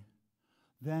cooperating,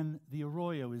 then the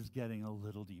arroyo is getting a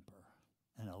little deeper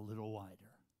and a little wider.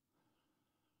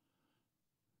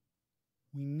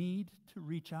 We need to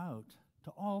reach out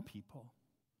to all people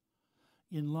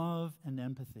in love and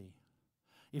empathy.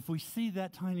 If we see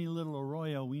that tiny little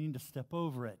arroyo, we need to step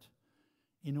over it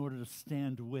in order to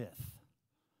stand with,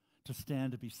 to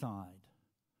stand beside,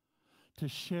 to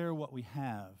share what we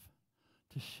have,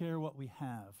 to share what we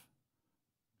have,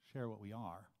 share what we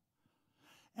are,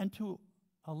 and to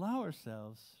allow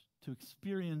ourselves to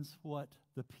experience what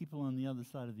the people on the other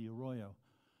side of the arroyo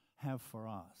have for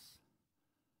us,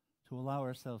 to allow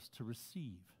ourselves to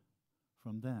receive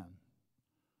from them,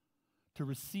 to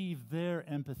receive their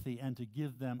empathy and to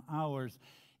give them ours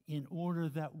in order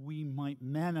that we might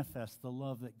manifest the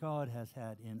love that God has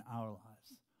had in our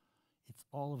lives. It's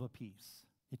all of a piece.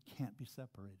 It can't be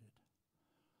separated.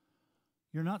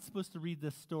 You're not supposed to read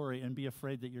this story and be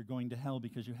afraid that you're going to hell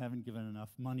because you haven't given enough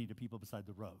money to people beside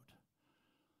the road.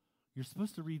 You're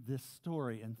supposed to read this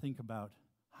story and think about,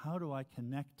 how do I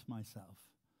connect myself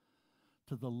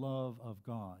to the love of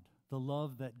God, the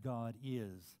love that God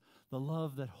is, the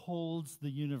love that holds the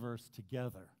universe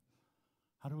together?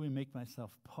 How do we make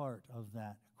myself part of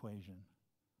that equation?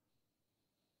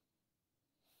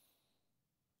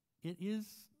 It is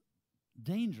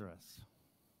dangerous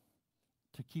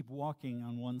to keep walking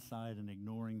on one side and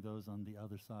ignoring those on the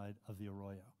other side of the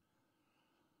arroyo.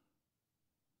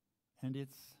 And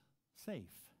it's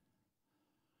safe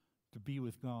to be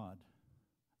with God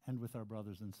and with our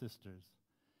brothers and sisters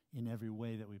in every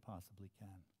way that we possibly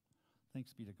can.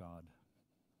 Thanks be to God.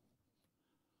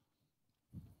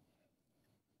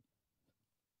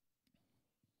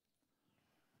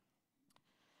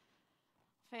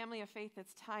 Family of faith,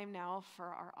 it's time now for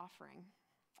our offering.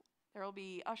 There will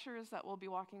be ushers that will be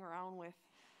walking around with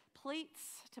plates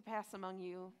to pass among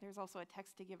you. There's also a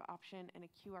text to give option and a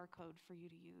QR code for you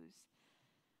to use.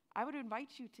 I would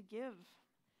invite you to give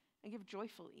and give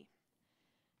joyfully,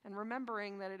 and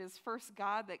remembering that it is first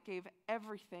God that gave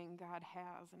everything God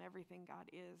has and everything God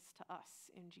is to us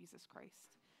in Jesus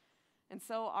Christ. And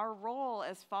so our role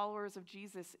as followers of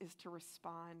Jesus is to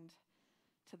respond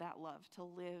to that love, to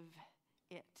live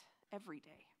it every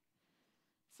day.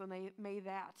 So may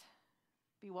that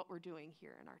be what we're doing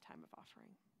here in our time of offering.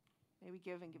 May we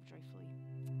give and give joyfully.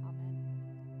 Amen.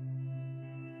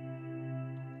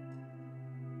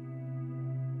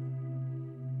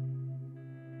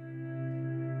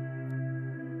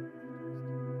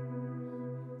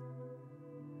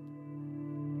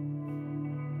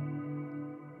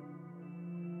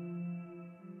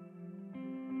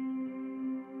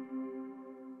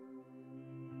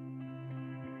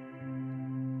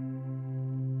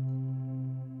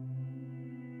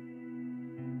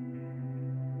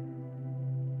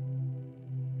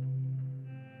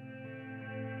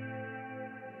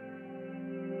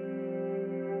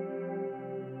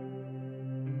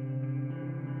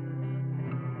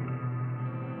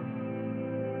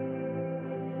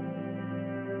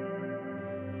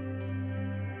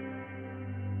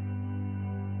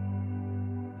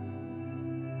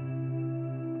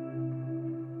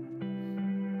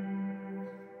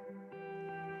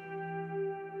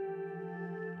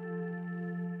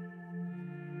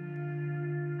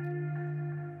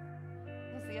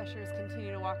 Ushers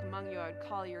continue to walk among you, I would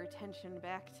call your attention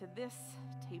back to this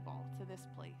table, to this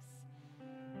place.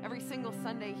 Every single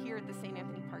Sunday here at the St.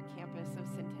 Anthony Park campus of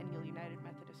Centennial United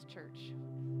Methodist Church,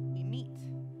 we meet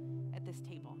at this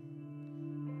table.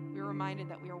 We are reminded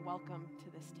that we are welcome to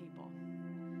this table.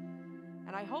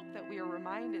 And I hope that we are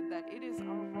reminded that it is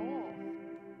our role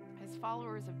as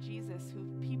followers of Jesus,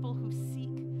 people who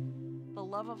seek the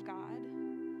love of God,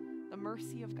 the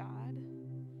mercy of God,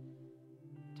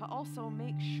 to also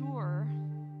make sure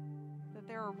that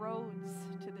there are roads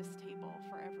to this table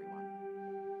for everyone,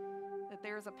 that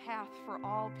there is a path for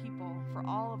all people, for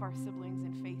all of our siblings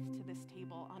in faith to this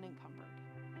table unencumbered.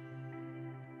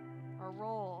 Our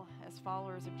role as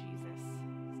followers of Jesus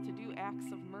is to do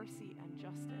acts of mercy and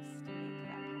justice to make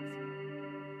that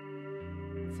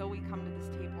possible. So we come to this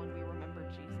table and we remember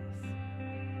Jesus,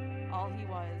 all he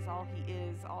was, all he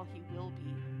is, all he will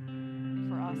be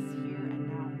for us here and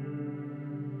now.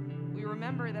 We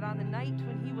remember that on the night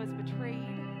when he was betrayed,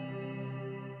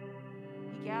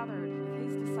 he gathered with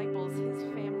his disciples, his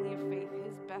family of faith,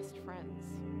 his best friends,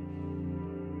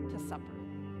 to supper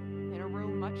in a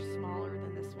room much smaller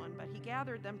than this one. But he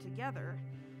gathered them together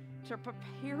to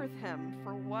prepare them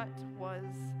for what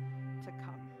was to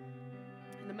come.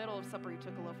 In the middle of supper, he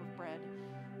took a loaf of bread,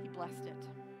 he blessed it,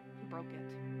 he broke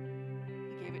it,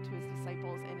 he gave it to his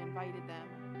disciples and invited them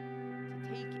to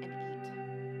take and eat,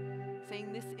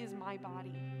 saying, "This is my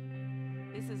body.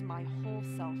 This is my whole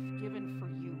self given for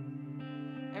you."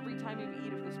 Every time you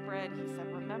eat of this bread, he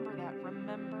said, "Remember that,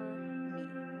 remember me."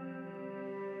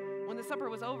 When the supper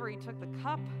was over, he took the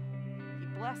cup, he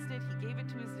blessed it, he gave it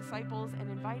to his disciples and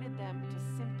invited them to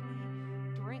simply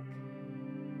drink,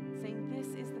 saying,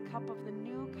 "This is the cup of the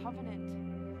new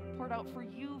covenant, poured out for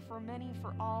you, for many,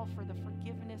 for all, for the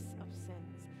forgiveness of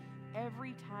sins.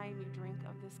 Every time you drink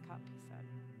of this cup," he said,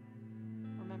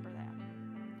 "remember that.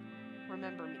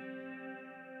 Remember me."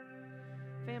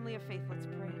 Family of faith, let's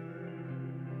pray.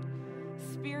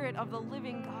 Spirit of the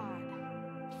living God,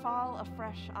 fall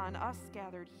afresh on us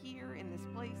gathered here in this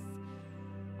place,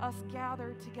 us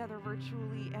gathered together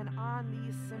virtually, and on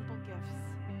these simple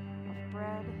gifts of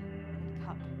bread and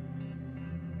cup.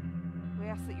 We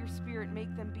ask that your Spirit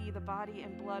make them be the body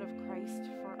and blood of Christ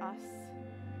for us,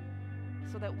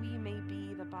 so that we may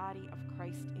be the body of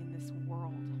Christ in this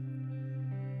world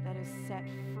that is set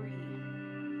free,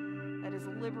 that is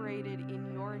liberated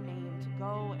in your name to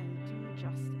go and do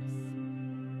justice,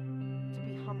 to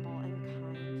be humble and kind.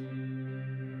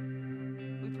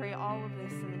 We pray all of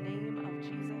this in the name of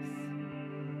Jesus,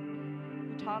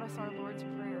 who taught us our Lord's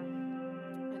Prayer.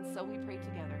 And so we pray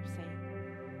together, saying,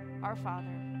 "Our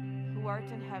Father, who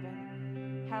art in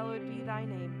heaven, hallowed be thy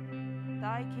name.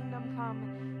 Thy kingdom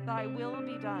come, thy will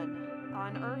be done,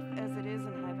 on earth as it is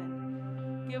in heaven.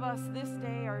 Give us this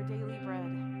day our daily bread,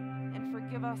 and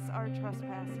forgive us our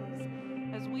trespasses,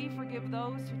 as we forgive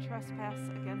those who trespass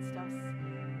against us.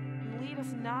 And lead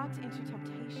us not into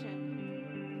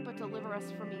temptation, but deliver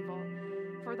us from evil.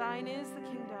 For thine is the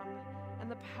kingdom, and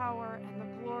the power, and the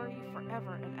glory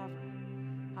forever and ever.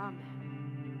 Amen."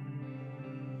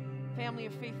 Family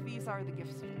of faith, these are the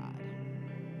gifts of God.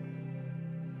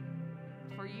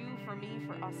 you, for me,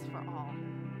 for us, for all,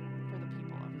 for the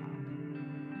people of God.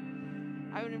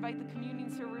 I would invite the communion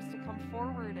servers to come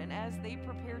forward, and as they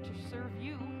prepare to serve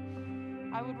you,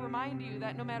 I would remind you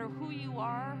that no matter who you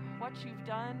are, what you've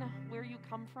done, where you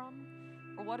come from,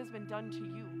 or what has been done to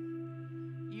you,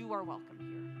 you are welcome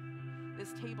here.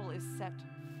 This table is set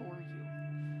for you.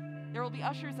 There will be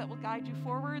ushers that will guide you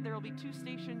forward. There will be 2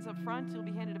 stations up front. You'll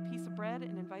be handed a piece of bread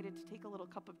and invited to take a little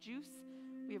cup of juice.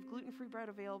 We have gluten-free bread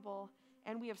available,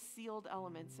 and we have sealed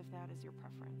elements if that is your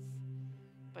preference.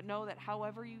 But know that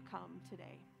however you come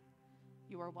today,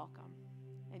 you are welcome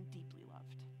and deeply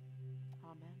loved.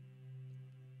 Amen.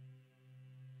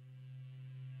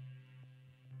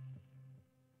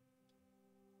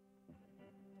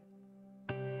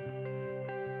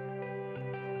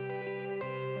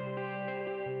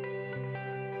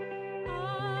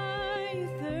 Are you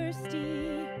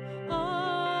thirsty?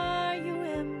 Are you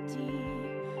empty?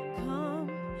 Come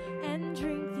and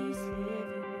drink these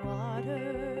living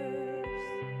waters.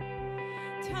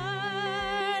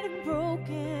 Tired and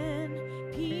broken,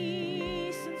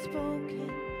 peace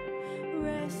unspoken,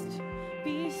 rest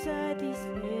beside these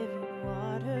living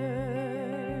waters.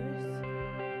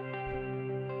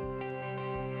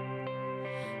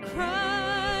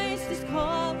 Christ is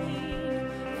calling,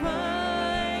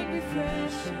 find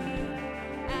refreshing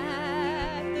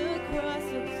at the cross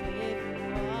of living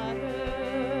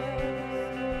waters.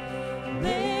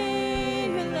 Lay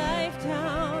your life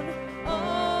down,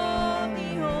 all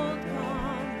the old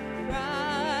gone.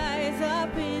 Rise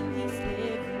up in these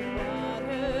living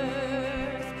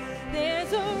waters.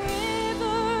 There's a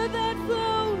river that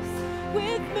flows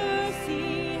with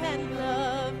mercy and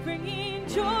love, bringing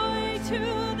joy to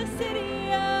the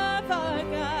city of our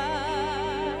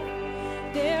God.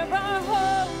 There our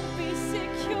hope be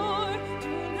secure,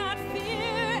 do not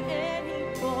fear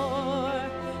anymore.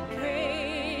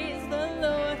 Praise the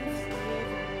Lord who's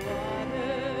living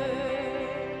waters.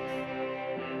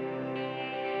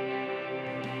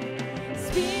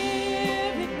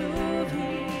 Spirit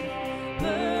moving,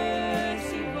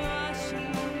 mercy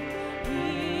washing,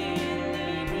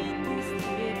 healing in these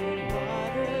living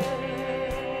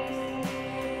waters.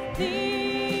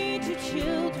 Lead your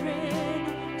children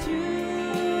to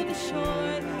the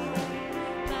shoreline.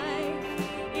 Life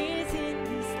is in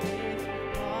these living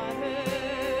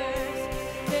waters.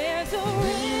 There's a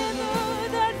river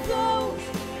that flows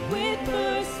with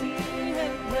mercy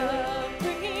and love,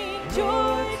 bringing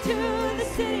joy to the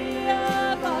city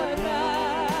of our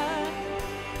God.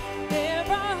 There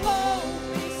our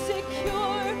hope is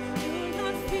secure, do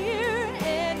not fear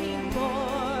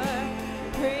anymore.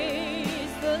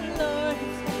 Praise the Lord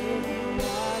who's living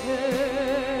waters.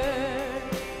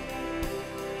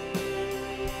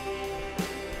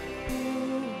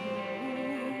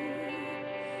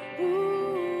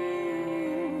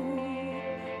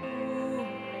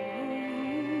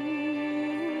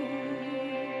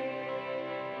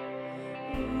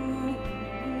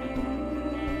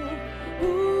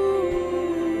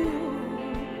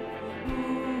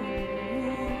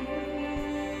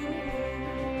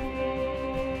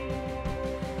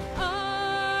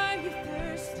 Are you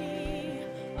thirsty?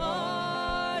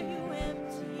 Are you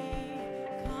empty?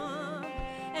 Come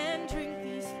and drink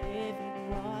these living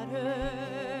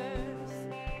waters.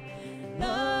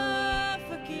 Love,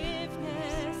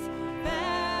 forgiveness,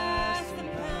 vast and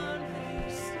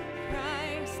boundless.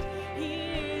 Christ, He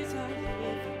is our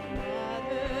living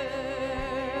water.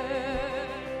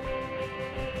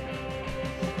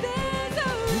 There's a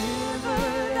river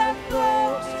that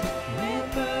flows with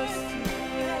mercy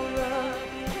and love,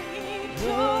 bringing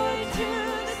joy to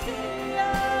the city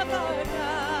of our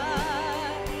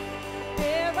God.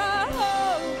 There our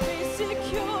hope is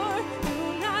secure, do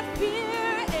not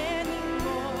fear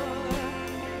anymore.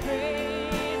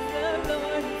 Praise the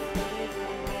Lord who's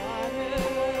living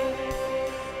waters.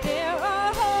 There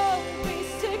our hope is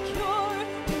secure,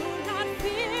 do not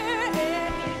fear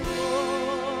anymore.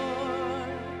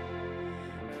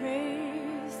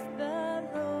 Praise the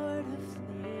Lord who's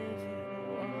living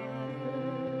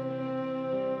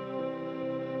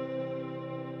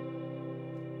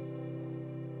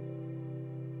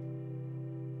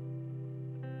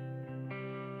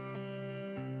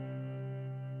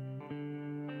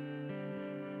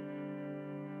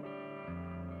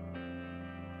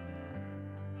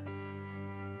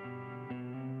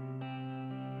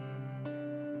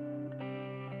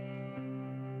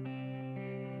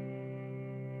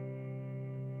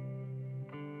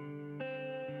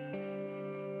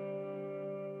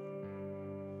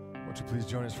Won't you please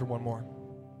join us for one more?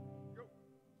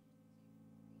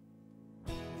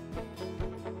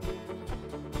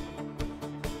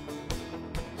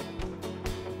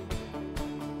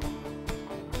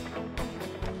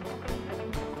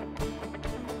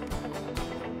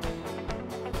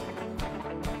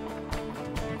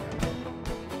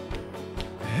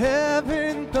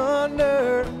 heaven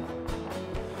thundered,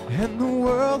 and the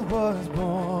world was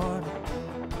born.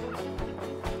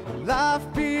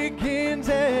 Life begins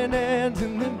and ends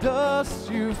in the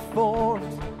dust you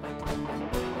formed.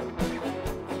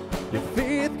 Your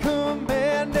faith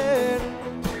commanded,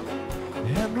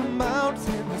 and the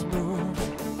mountains moved.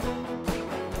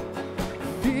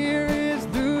 Fear is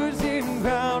losing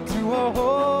ground to a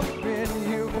hope in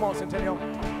you. Come on, Centennial.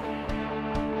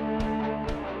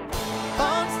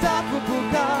 Unstoppable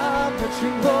God, let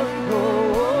your glory go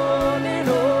on and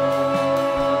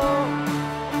on.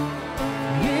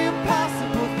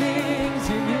 Impossible things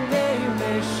in your name,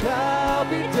 they shall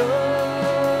be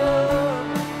done.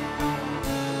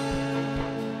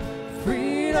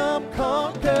 Freedom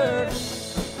conquered,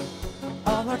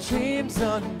 all our chains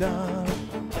undone.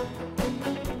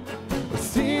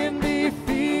 Sin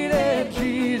defeated,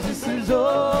 Jesus is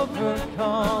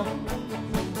overcome.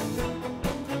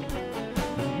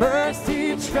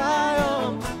 Mercy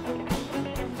triumphs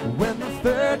when the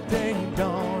third day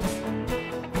dawns.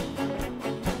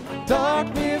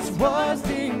 Darkness was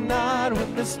denied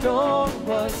when the storm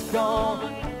was gone.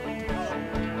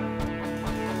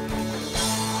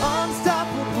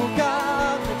 Unstoppable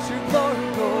God, let your glory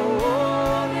go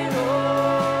on and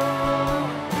on.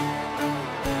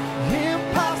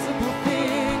 Impossible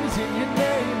things in your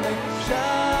name, they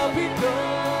shall be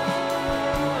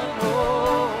done.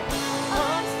 Oh,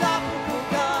 unstoppable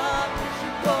God, let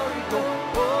your glory go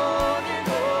on and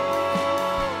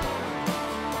on.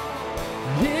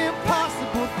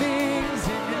 Impossible things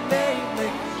in your name,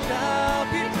 they shall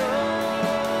be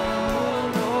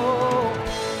done. Oh,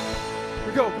 here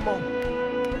we go, come on.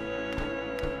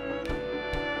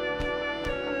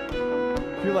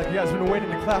 I feel like you guys have been waiting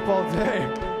to clap all day.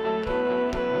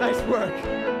 Nice work.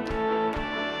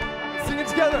 Sing it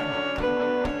together.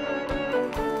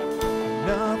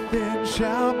 Nothing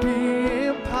shall be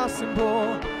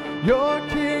impossible. Your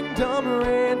kingdom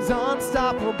reigns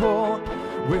unstoppable.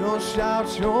 We'll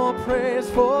shout your praise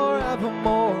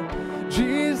forevermore.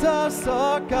 Jesus,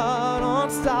 our God,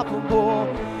 unstoppable.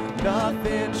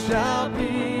 Nothing shall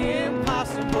be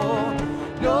impossible.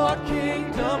 Your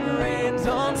kingdom reigns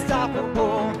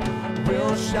unstoppable.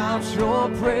 We'll shout your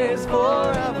praise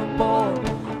forevermore.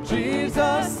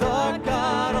 Jesus, our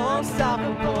God,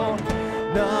 unstoppable.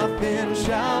 Nothing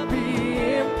shall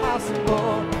be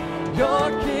impossible.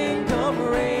 Your kingdom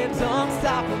reigns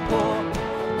unstoppable.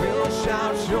 We'll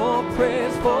shout your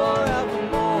praise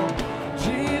forevermore.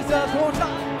 Jesus, one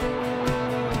time.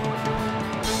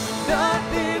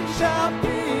 Nothing shall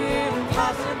be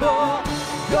impossible.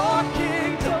 Your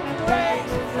kingdom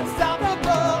reigns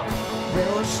unstoppable.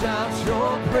 We'll shout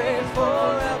your praise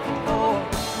forevermore.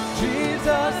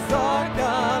 Jesus, our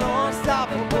God,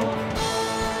 unstoppable.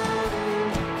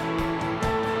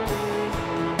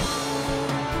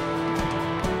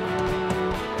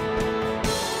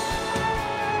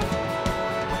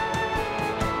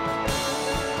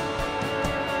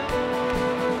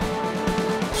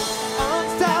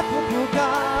 Unstoppable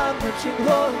God, let your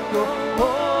glory go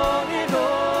on and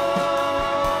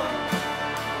on.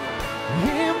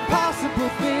 Impossible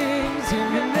things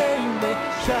in your name, they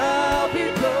shall be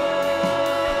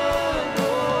done.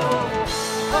 Oh,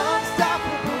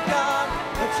 unstoppable God,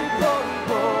 let your glory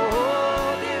go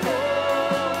on and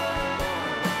on.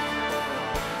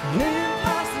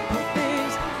 Impossible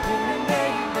things in your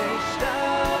name, they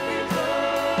shall be done.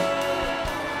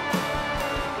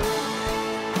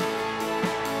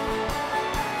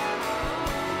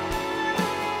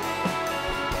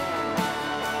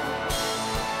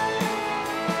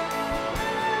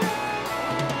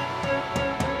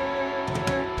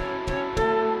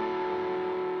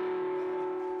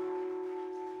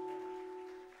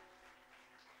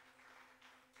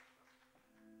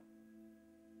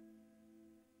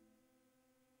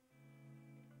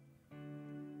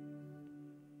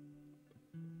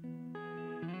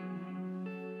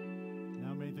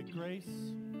 Now may the grace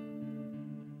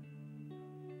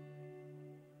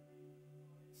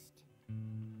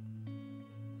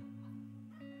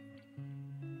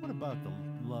What about the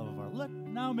love of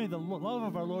now may the love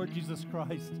of our Lord Jesus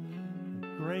Christ, the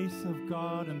grace of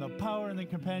God, and the power and the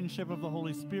companionship of the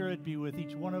Holy Spirit be with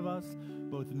each one of us,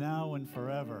 both now and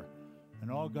forever. And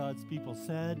all God's people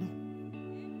said,